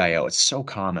discrete IO, it's so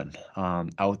common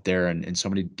out there in so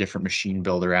many different machine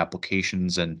builder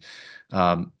applications. And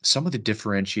some of the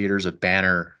differentiators of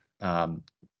Banner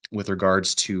with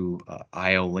regards to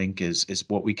IO-Link is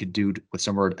what we could do with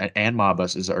some of our, and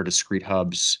Modbus is our discrete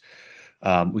hubs.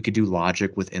 We could do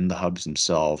logic within the hubs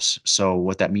themselves. So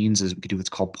what that means is we could do what's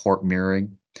called port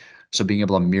mirroring. So being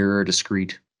able to mirror a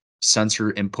discrete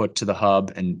sensor input to the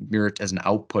hub and mirror it as an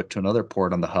output to another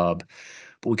port on the hub.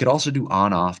 But we could also do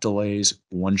on-off delays,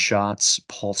 one-shots,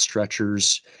 pulse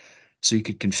stretchers. So you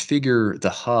could configure the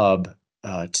hub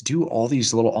to do all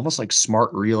these little, almost like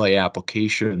smart relay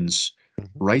applications Mhm.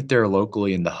 right there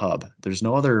locally in the hub. There's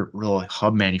no other real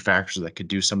hub manufacturer that could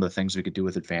do some of the things we could do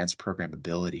with advanced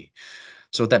programmability.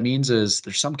 So what that means is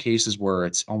there's some cases where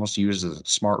it's almost used as a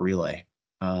smart relay.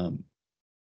 Um,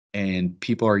 and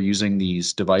people are using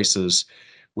these devices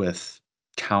with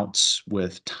counts,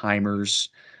 with timers.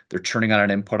 They're turning on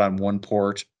an input on one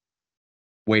port,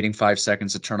 waiting 5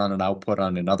 seconds to turn on an output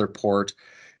on another port.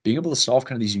 Being able to solve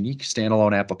kind of these unique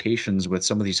standalone applications with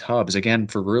some of these hubs, again,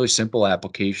 for really simple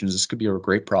applications, this could be a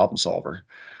great problem solver.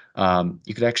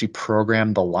 You could actually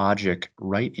program the logic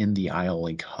right in the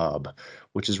IO-Link hub,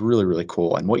 which is really, really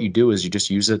cool. And what you do is you just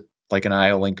use it like an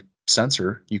IO-Link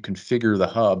sensor. You configure the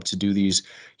hub to do these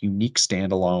unique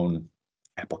standalone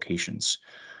applications.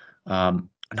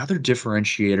 Another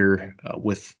differentiator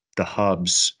with the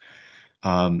hubs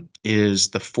is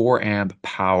the 4 amp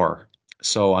power.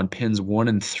 So on pins 1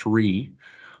 and 3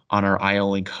 on our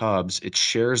IO-Link hubs, it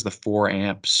shares the 4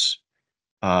 amps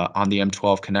on the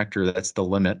M12 connector. That's the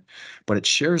limit, but it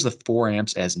shares the 4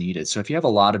 amps as needed. So if you have a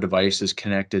lot of devices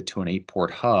connected to an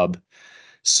 8-port hub,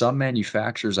 some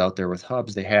manufacturers out there with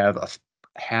hubs, they have a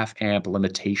half amp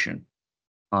limitation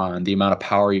on the amount of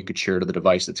power you could share to the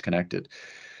device that's connected.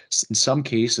 In some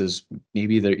cases,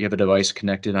 maybe you have a device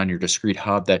connected on your discrete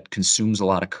hub that consumes a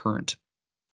lot of current.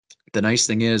 The nice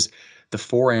thing is the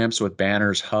 4 amps with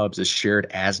banners hubs is shared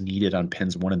as needed on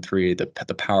pins 1 and 3. The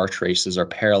power traces are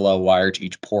parallel wired to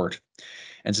each port.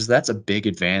 And so that's a big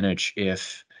advantage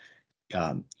if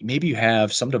maybe you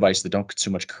have some devices that don't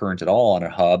consume much current at all on a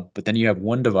hub, but then you have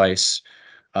one device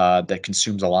that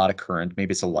consumes a lot of current.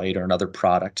 Maybe it's a light or another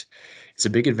product. It's a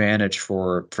big advantage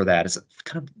for that. It's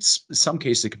kind of in some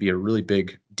cases it could be a really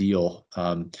big deal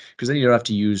because then you don't have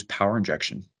to use power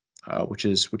injection, which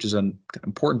is an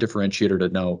important differentiator to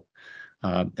know.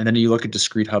 And then you look at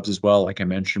discrete hubs as well, like I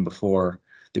mentioned before.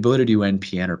 The ability to do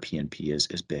NPN or PNP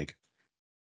is big.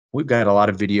 We've got a lot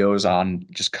of videos on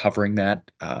just covering that,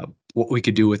 what we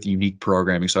could do with unique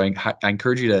programming. So I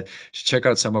encourage you to check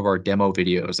out some of our demo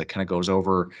videos that kind of goes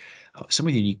over some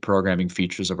of the unique programming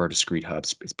features of our discrete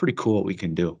hubs. It's pretty cool what we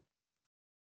can do.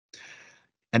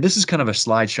 And this is kind of a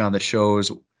slide, Sean, that shows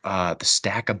the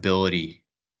stackability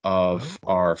of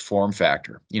Oh, our form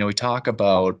factor. We talk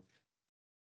about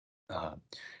uh,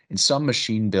 in some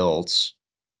machine builds,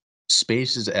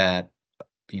 space is at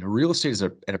real estate is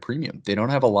at a premium. They don't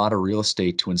have a lot of real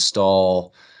estate to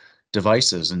install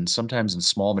devices, and sometimes in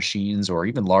small machines or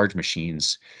even large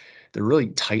machines, they're really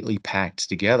tightly packed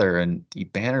together, and the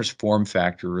banner's form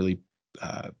factor really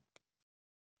uh,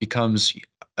 becomes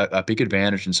a big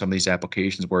advantage in some of these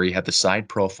applications where you have the side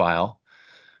profile,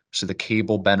 so the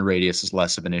cable bend radius is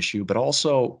less of an issue, but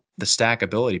also the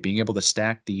stackability, being able to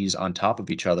stack these on top of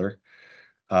each other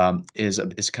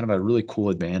is kind of a really cool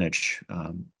advantage.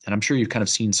 And I'm sure you've kind of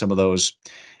seen some of those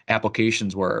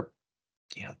applications where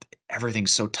you know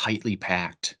everything's so tightly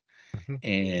packed mhm. Yep.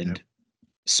 and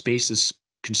space is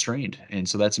constrained, and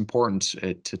so that's important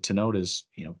to note is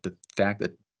the fact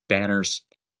that banners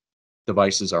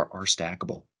devices are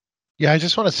stackable. Yeah, I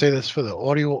just want to say this for the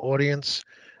audio audience.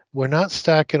 We're not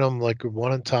stacking them like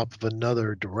one on top of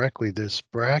another directly. This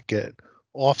bracket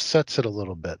offsets it a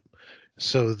little bit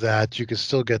so that you can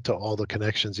still get to all the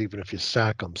connections even if you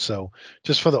stack them. So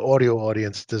just for the audio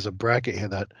audience, there's a bracket here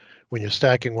that when you're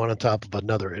stacking one on top of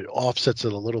another, it offsets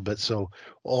it a little bit so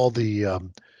all the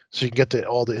so you can get to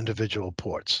all the individual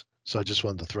ports. So I just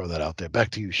wanted to throw that out there.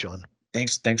 Back to you, Sean.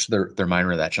 Thanks for their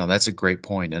reminder of that, John. That's a great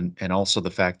point, and also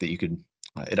the fact that you could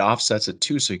it offsets it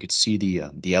too, so you could see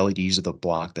the LEDs of the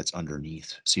block that's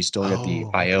underneath. So you still get the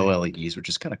Oh, IO okay. LEDs, which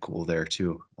is kind of cool there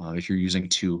too, if you're using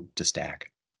two to stack.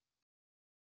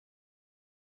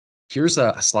 Here's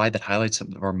a slide that highlights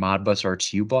some of our Modbus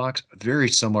RTU blocks, a very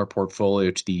similar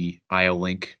portfolio to the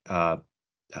IO-Link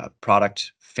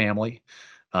product family,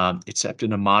 except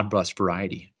in a Modbus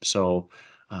variety. So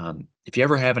if you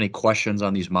ever have any questions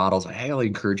on these models, I highly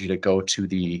encourage you to go to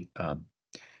the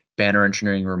Banner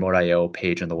Engineering Remote IO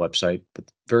page on the website, but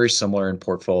very similar in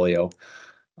portfolio.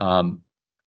 Um,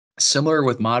 Similar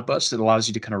with Modbus, it allows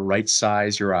you to kind of right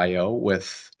size your IO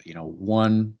with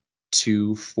 1,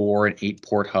 2, 4, and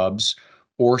 8-port hubs,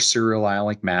 or serial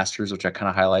IO-Link masters, which I kind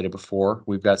of highlighted before.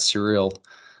 We've got serial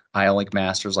IO-Link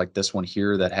masters like this one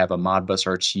here that have a Modbus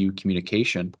RTU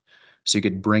communication, so you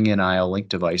could bring in IO-Link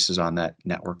devices on that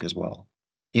network as well.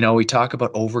 We talk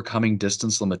about overcoming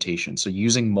distance limitations, so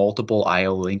using multiple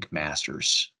IO-Link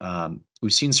masters.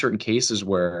 We've seen certain cases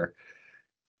where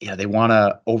they want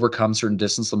to overcome certain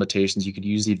distance limitations. You could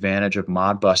use the advantage of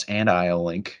Modbus and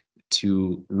IO-Link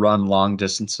to run long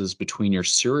distances between your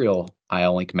serial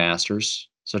IO-Link masters,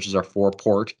 such as our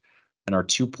 4-port and our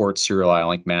 2-port serial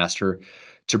IO-Link master,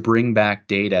 to bring back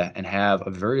data and have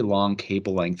a very long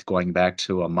cable length going back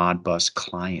to a Modbus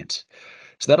client.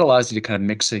 So that allows you to kind of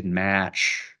mix and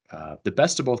match the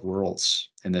best of both worlds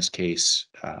in this case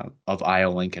of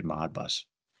IO-Link and Modbus.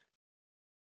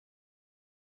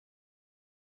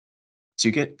 So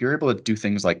you're able to do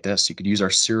things like this. You could use our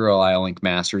serial IO-Link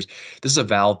masters. This is a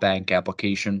valve bank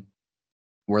application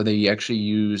where they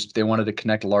wanted to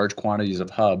connect large quantities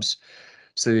of hubs.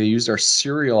 So they used our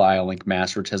serial IO-Link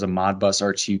master, which has a Modbus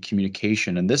RTU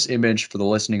communication. And this image for the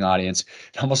listening audience,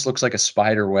 it almost looks like a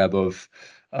spider web of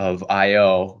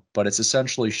IO, but it's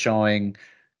essentially showing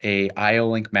a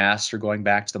IO-Link master going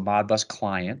back to the Modbus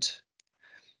client.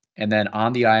 And then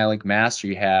on the IO-Link master,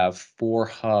 you have 4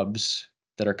 hubs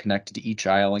that are connected to each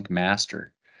IO-Link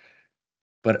master.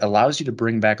 but allows you to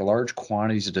bring back large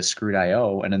quantities of discrete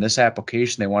I/O. And in this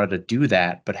application, they wanted to do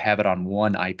that, but have it on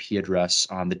one IP address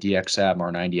on the DXM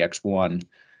R90X1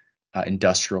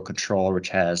 industrial controller, which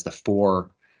has the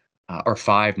 4 or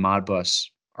 5 Modbus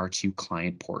R2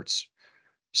 client ports.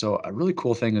 So a really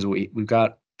cool thing is we've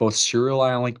got both serial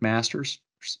IO-Link masters,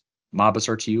 Modbus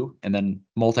RTU, and then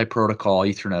multi-protocol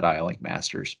Ethernet IO-Link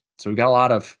masters. So we've got a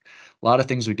lot of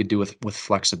things we could do with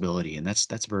flexibility, and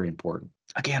that's very important.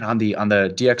 Again, on the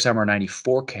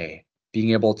DXMR94K,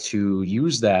 being able to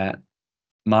use that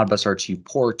Modbus RTU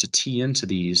port to tee into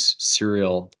these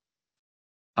serial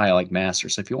IO-Link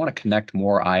masters. So if you want to connect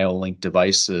more IO-Link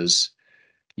devices,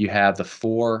 you have the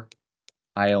 4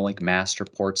 IO-Link master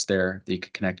ports there that you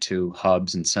can connect to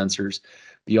hubs and sensors.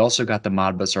 But you also got the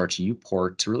Modbus RTU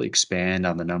port to really expand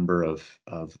on the number of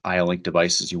IO-Link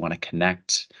devices you want to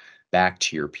connect back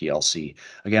to your PLC.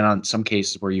 Again, on some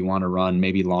cases where you want to run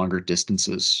maybe longer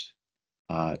distances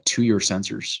to your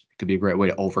sensors, it could be a great way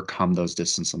to overcome those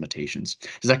distance limitations.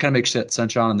 Does that kind of make sense,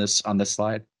 John, on this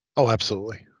slide? Oh,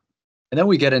 absolutely. And then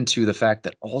we get into the fact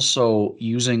that also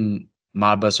using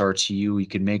Modbus RTU, we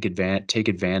can take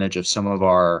advantage of some of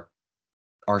our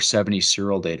R70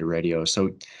 serial data radios. So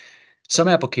some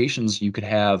applications you could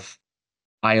have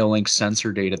IO-Link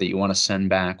sensor data that you want to send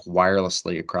back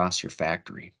wirelessly across your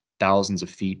factory, thousands of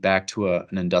feet back to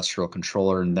an industrial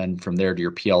controller, and then from there to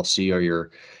your PLC or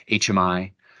your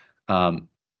HMI.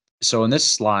 So in this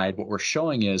slide, what we're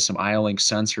showing is some IO-Link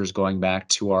sensors going back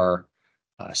to our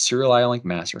serial IO-Link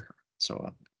master.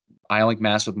 So IO-Link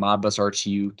master with Modbus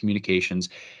RTU communications.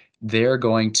 They're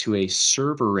going to a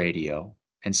server radio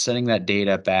and sending that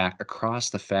data back across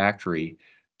the factory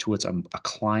to what's a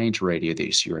client radio that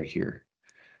you see right here.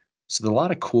 So there's a lot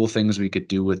of cool things we could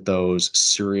do with those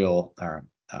serial or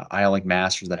IO-Link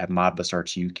masters that have Modbus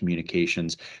RTU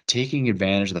communications, taking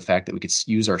advantage of the fact that we could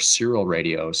use our serial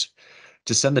radios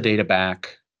to send the data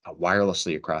back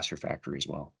wirelessly across your factory as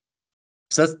well.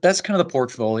 So that's kind of the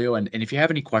portfolio. And if you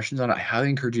have any questions on it, I highly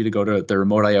encourage you to go to the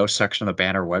Remote IO section of the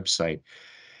Banner website.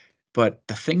 But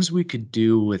the things we could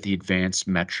do with the advanced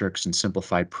metrics and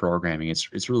simplified programming,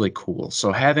 it's really cool.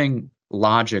 So having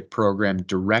logic programmed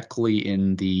directly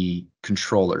in the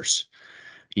controllers,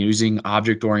 using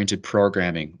object-oriented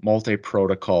programming,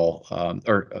 multi-protocol,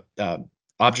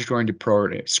 object-oriented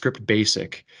program, script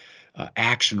basic,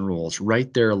 action rules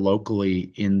right there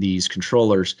locally in these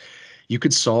controllers. You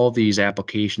could solve these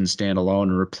applications standalone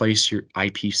and replace your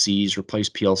IPCs, replace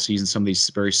PLCs in some of these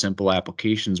very simple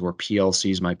applications where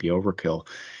PLCs might be overkill.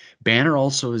 Banner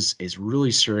also is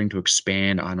really starting to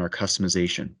expand on our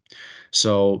customization.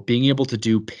 So being able to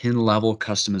do pin level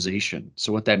customization.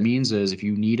 So what that means is if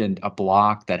you need a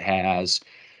block that has,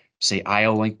 say,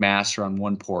 IO-Link master on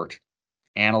one port,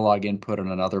 analog input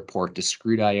on another port,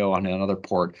 discrete I/O on another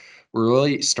port, we're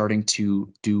really starting to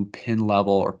do pin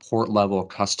level or port level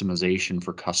customization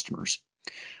for customers.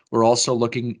 We're also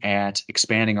looking at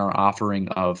expanding our offering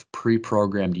of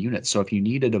pre-programmed units. So if you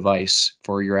need a device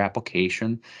for your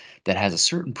application that has a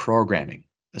certain programming,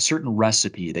 a certain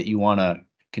recipe that you want to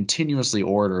continuously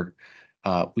order,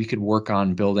 we could work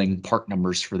on building part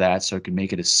numbers for that so it can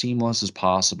make it as seamless as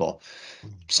possible.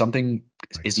 Something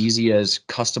as easy as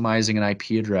customizing an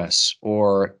IP address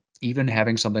or even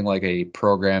having something like a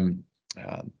program,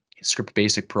 script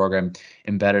basic program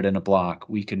embedded in a block,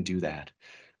 we can do that.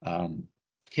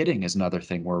 Kitting is another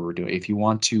thing where we're doing. If you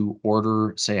want to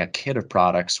order, say, a kit of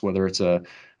products, whether it's an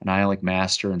IO-Link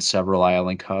master and several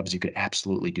IO-Link hubs, you could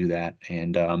absolutely do that.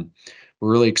 And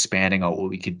we're really expanding on what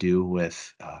we could do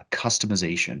with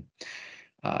customization.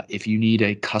 If you need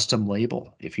a custom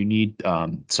label, if you need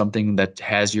something that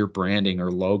has your branding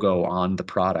or logo on the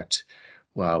product,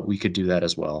 well, we could do that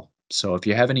as well. So if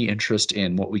you have any interest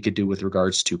in what we could do with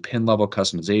regards to pin level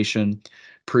customization,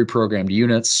 pre-programmed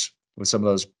units with some of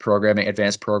those programming,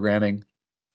 advanced programming,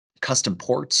 custom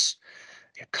ports,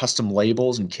 custom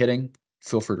labels and kitting,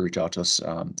 feel free to reach out to us.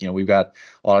 We've got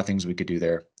a lot of things we could do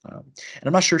there. And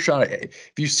I'm not sure, Sean,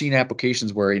 if you've seen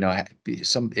applications where,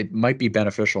 it might be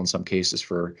beneficial in some cases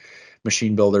for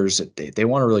machine builders that they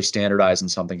want to really standardize on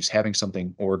something, just having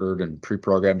something ordered and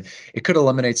pre-programmed. It could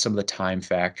eliminate some of the time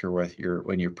factor when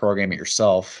you're programming it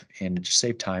yourself and just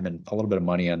save time and a little bit of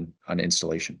money on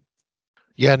installation.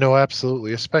 Yeah, no,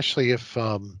 absolutely. Especially if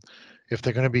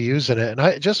they're going to be using it.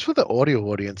 And just for the audio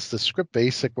audience, the script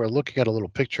basic, we're looking at a little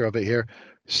picture of it here.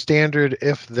 Standard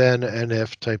if then and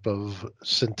if type of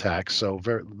syntax. So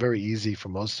very very easy for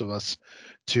most of us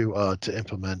to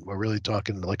implement. We're really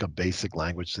talking like a basic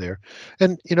language there.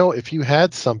 And if you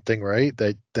had something, right,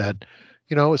 that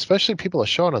especially people are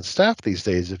short on staff these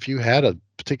days. If you had a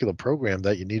particular program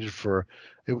that you needed for,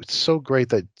 it was so great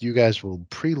that you guys will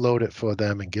preload it for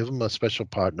them and give them a special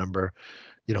part number.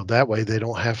 That way they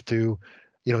don't have to,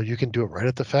 you can do it right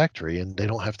at the factory and they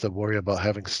don't have to worry about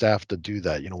having staff to do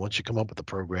that. Once you come up with the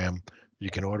program, you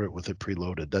can order it with it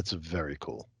preloaded. That's very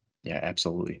cool. Yeah,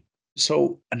 absolutely.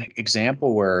 So an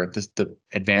example where the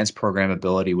advanced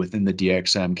programmability within the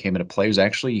DXM came into play was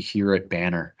actually here at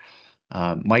Banner.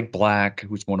 Mike Black,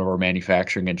 who's one of our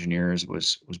manufacturing engineers,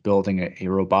 was building a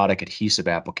robotic adhesive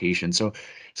application. So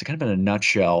it's kind of in a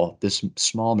nutshell, this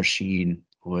small machine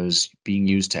was being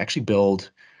used to actually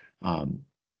build um,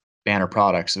 Banner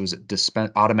products. It was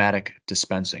automatic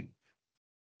dispensing.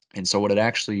 And so what it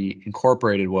actually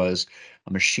incorporated was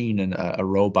a machine and a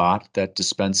robot that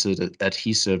dispenses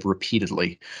adhesive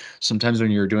repeatedly. Sometimes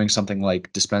when you're doing something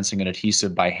like dispensing an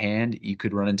adhesive by hand, you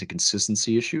could run into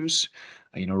consistency issues.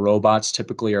 Robots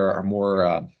typically are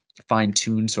more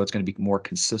fine-tuned, so it's going to be more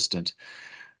consistent.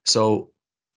 So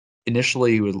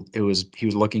initially, he was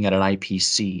looking at an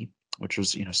IPC, which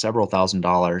was several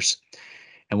 $1,000s.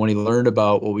 And when he learned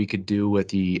about what we could do with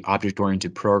the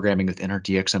object-oriented programming within our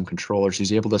DXM controllers,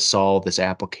 he's able to solve this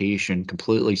application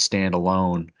completely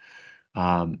standalone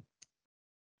um,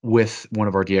 with one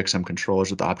of our DXM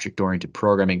controllers with object-oriented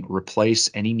programming, replace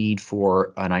any need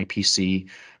for an IPC,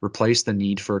 replace the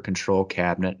need for a control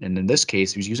cabinet. And in this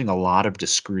case, he was using a lot of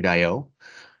discrete I/O.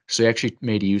 So he actually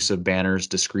made use of Banner's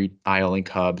discrete IO-Link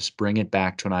hubs, bring it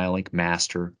back to an IO-Link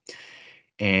master.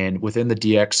 And within the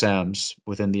DXMs,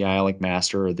 within the IO-Link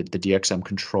master or the DXM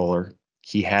controller,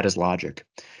 he had his logic.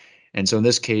 And so in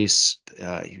this case,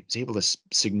 he was able to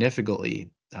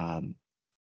significantly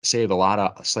save a lot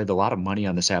of money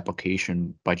on this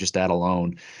application by just that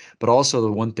alone. But also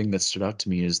the one thing that stood out to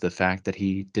me is the fact that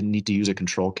he didn't need to use a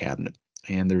control cabinet.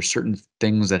 And there's certain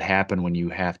things that happen when you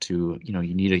have to, you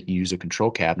need to use a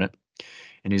control cabinet,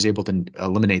 and he's able to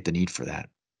eliminate the need for that.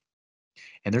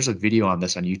 And there's a video on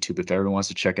this on YouTube if everyone wants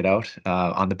to check it out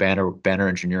on the Banner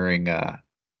Engineering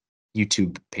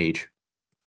YouTube page.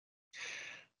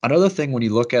 Another thing, when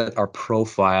you look at our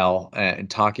profile and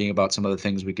talking about some of the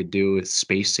things we could do with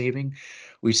space saving,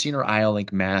 we've seen our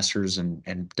IO-Link masters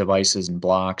and devices and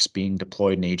blocks being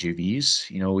deployed in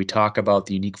AGVs. We talk about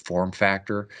the unique form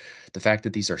factor, the fact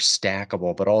that these are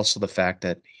stackable, but also the fact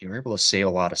that you're able to save a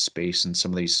lot of space in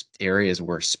some of these areas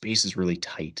where space is really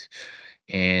tight.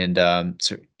 And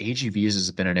so AGVs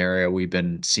has been an area we've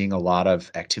been seeing a lot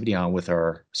of activity on with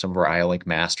some of our IO-Link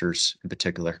masters in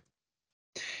particular.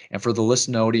 And for the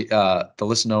listen only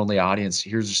audience,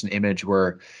 here's just an image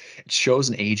where it shows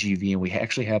an AGV, and we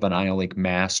actually have an IO-Link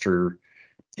master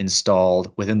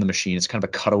installed within the machine. It's kind of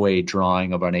a cutaway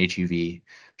drawing of an AGV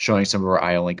showing some of our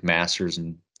IO-Link masters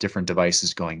and different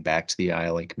devices going back to the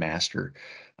IO-Link master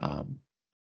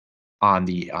on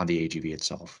the AGV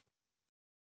itself.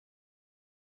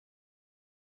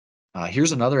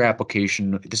 Here's another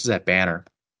application. This is at Banner.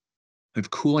 We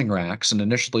have cooling racks, and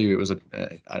initially it was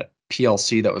a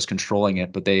PLC that was controlling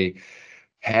it, but they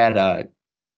had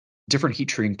different heat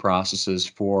treating processes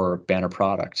for Banner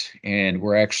product, and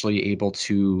we're actually able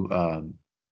to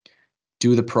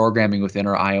do the programming within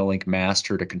our IO-Link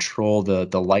master to control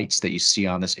the lights that you see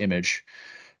on this image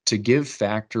to give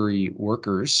factory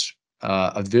workers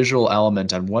a visual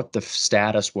element on what the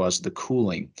status was of the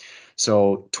cooling.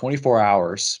 So 24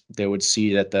 hours, they would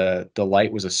see that the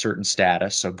light was a certain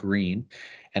status, so green.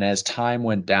 And as time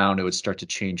went down, it would start to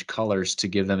change colors to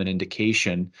give them an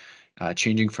indication,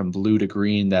 changing from blue to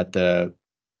green, that the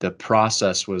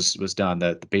process was done,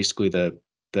 that basically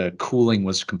the cooling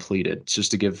was completed. It's just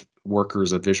to give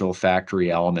workers a visual factory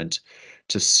element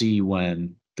to see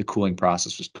when the cooling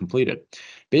process was completed.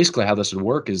 Basically, how this would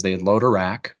work is they'd load a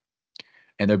rack,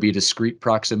 and there'd be a discrete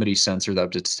proximity sensor that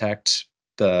would detect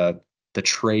the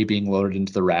tray being loaded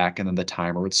into the rack, and then the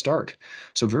timer would start.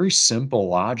 So very simple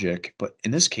logic, but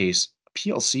in this case,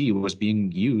 PLC was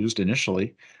being used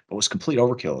initially, but was complete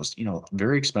overkill. It was,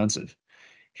 very expensive.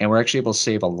 And we're actually able to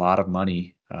save a lot of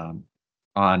money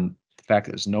on the fact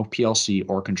that there's no PLC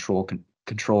or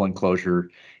control enclosure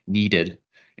needed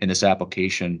in this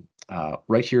application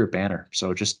right here at Banner.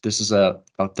 So this is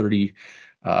about 30,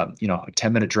 a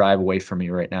 10-minute drive away from me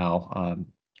right now,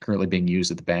 currently being used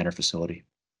at the Banner facility.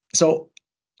 So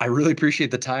I really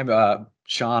appreciate the time,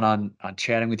 Sean, on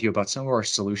chatting with you about some of our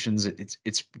solutions.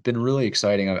 It's been really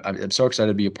exciting. I'm so excited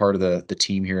to be a part of the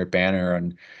team here at Banner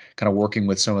and kind of working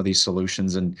with some of these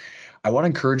solutions. And I want to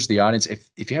encourage the audience,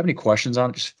 if you have any questions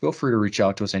on it, just feel free to reach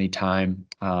out to us anytime.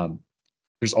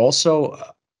 There's also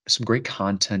some great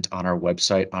content on our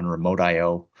website on Remote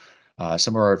IO.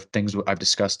 Some of our things I've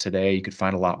discussed today, you could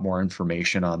find a lot more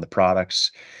information on the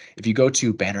products. If you go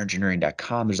to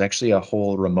bannerengineering.com, there's actually a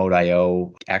whole remote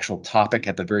IO actual topic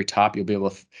at the very top. You'll be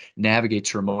able to navigate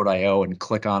to remote IO and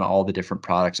click on all the different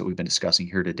products that we've been discussing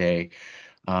here today.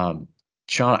 Um,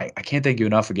 Sean, I can't thank you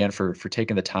enough again for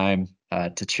taking the time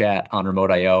to chat on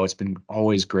remote IO. It's been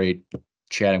always great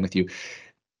chatting with you.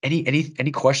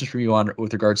 Any questions from you on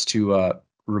with regards to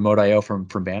remote IO from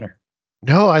Banner?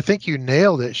 No, I think you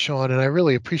nailed it, Sean, and I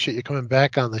really appreciate you coming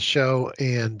back on the show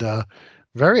and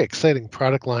very exciting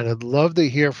product line. I'd love to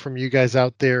hear from you guys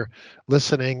out there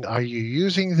listening. Are you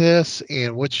using this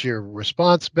and what's your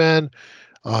response been?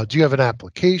 Do you have an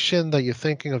application that you're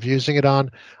thinking of using it on?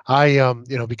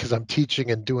 Because I'm teaching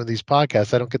and doing these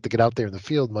podcasts, I don't get to get out there in the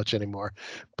field much anymore.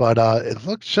 But it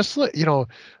looks just like,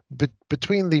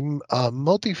 between the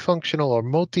multifunctional or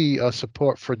multi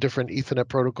support for different Ethernet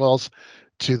protocols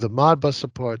to the Modbus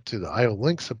support, to the IO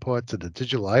Link support, to the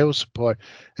digital IO support,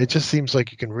 it just seems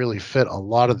like you can really fit a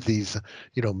lot of these,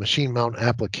 machine mount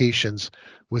applications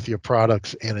with your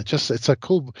products. And it's a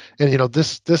cool, and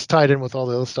this tied in with all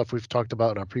the other stuff we've talked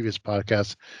about in our previous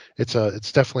podcasts.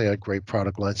 It's definitely a great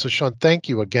product line. So Sean, thank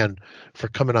you again for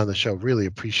coming on the show. Really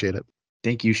appreciate it.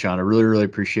 Thank you, Sean. I really, really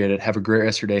appreciate it. Have a great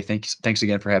rest of your day. Thanks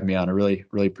again for having me on. I really,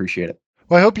 really appreciate it.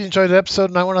 Well, I hope you enjoyed the episode,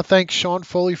 and I want to thank Sean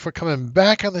Foley for coming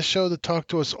back on the show to talk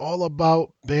to us all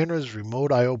about Banner's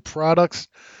remote I/O products.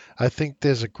 I think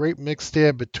there's a great mix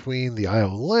there between the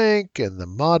I/O Link and the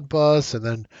Modbus, and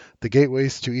then the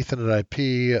gateways to Ethernet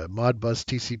IP, Modbus,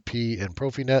 TCP, and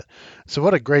Profinet. So,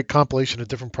 what a great compilation of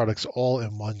different products all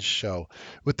in one show.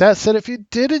 With that said, if you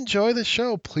did enjoy the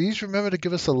show, please remember to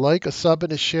give us a like, a sub,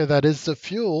 and a share. That is the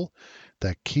fuel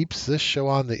that keeps this show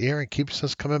on the air and keeps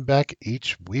us coming back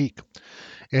each week.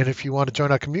 And if you want to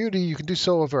join our community, you can do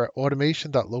so over at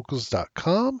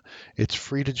automation.locals.com. It's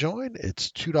free to join. It's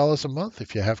 $2 a month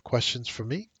if you have questions for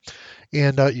me.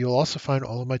 And you'll also find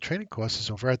all of my training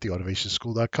courses over at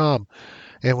theautomationschool.com.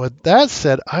 And with that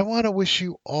said, I want to wish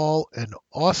you all an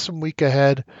awesome week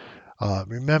ahead.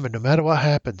 Remember, no matter what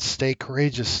happens, stay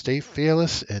courageous, stay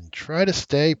fearless, and try to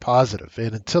stay positive.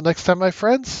 And until next time, my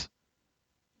friends,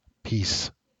 peace.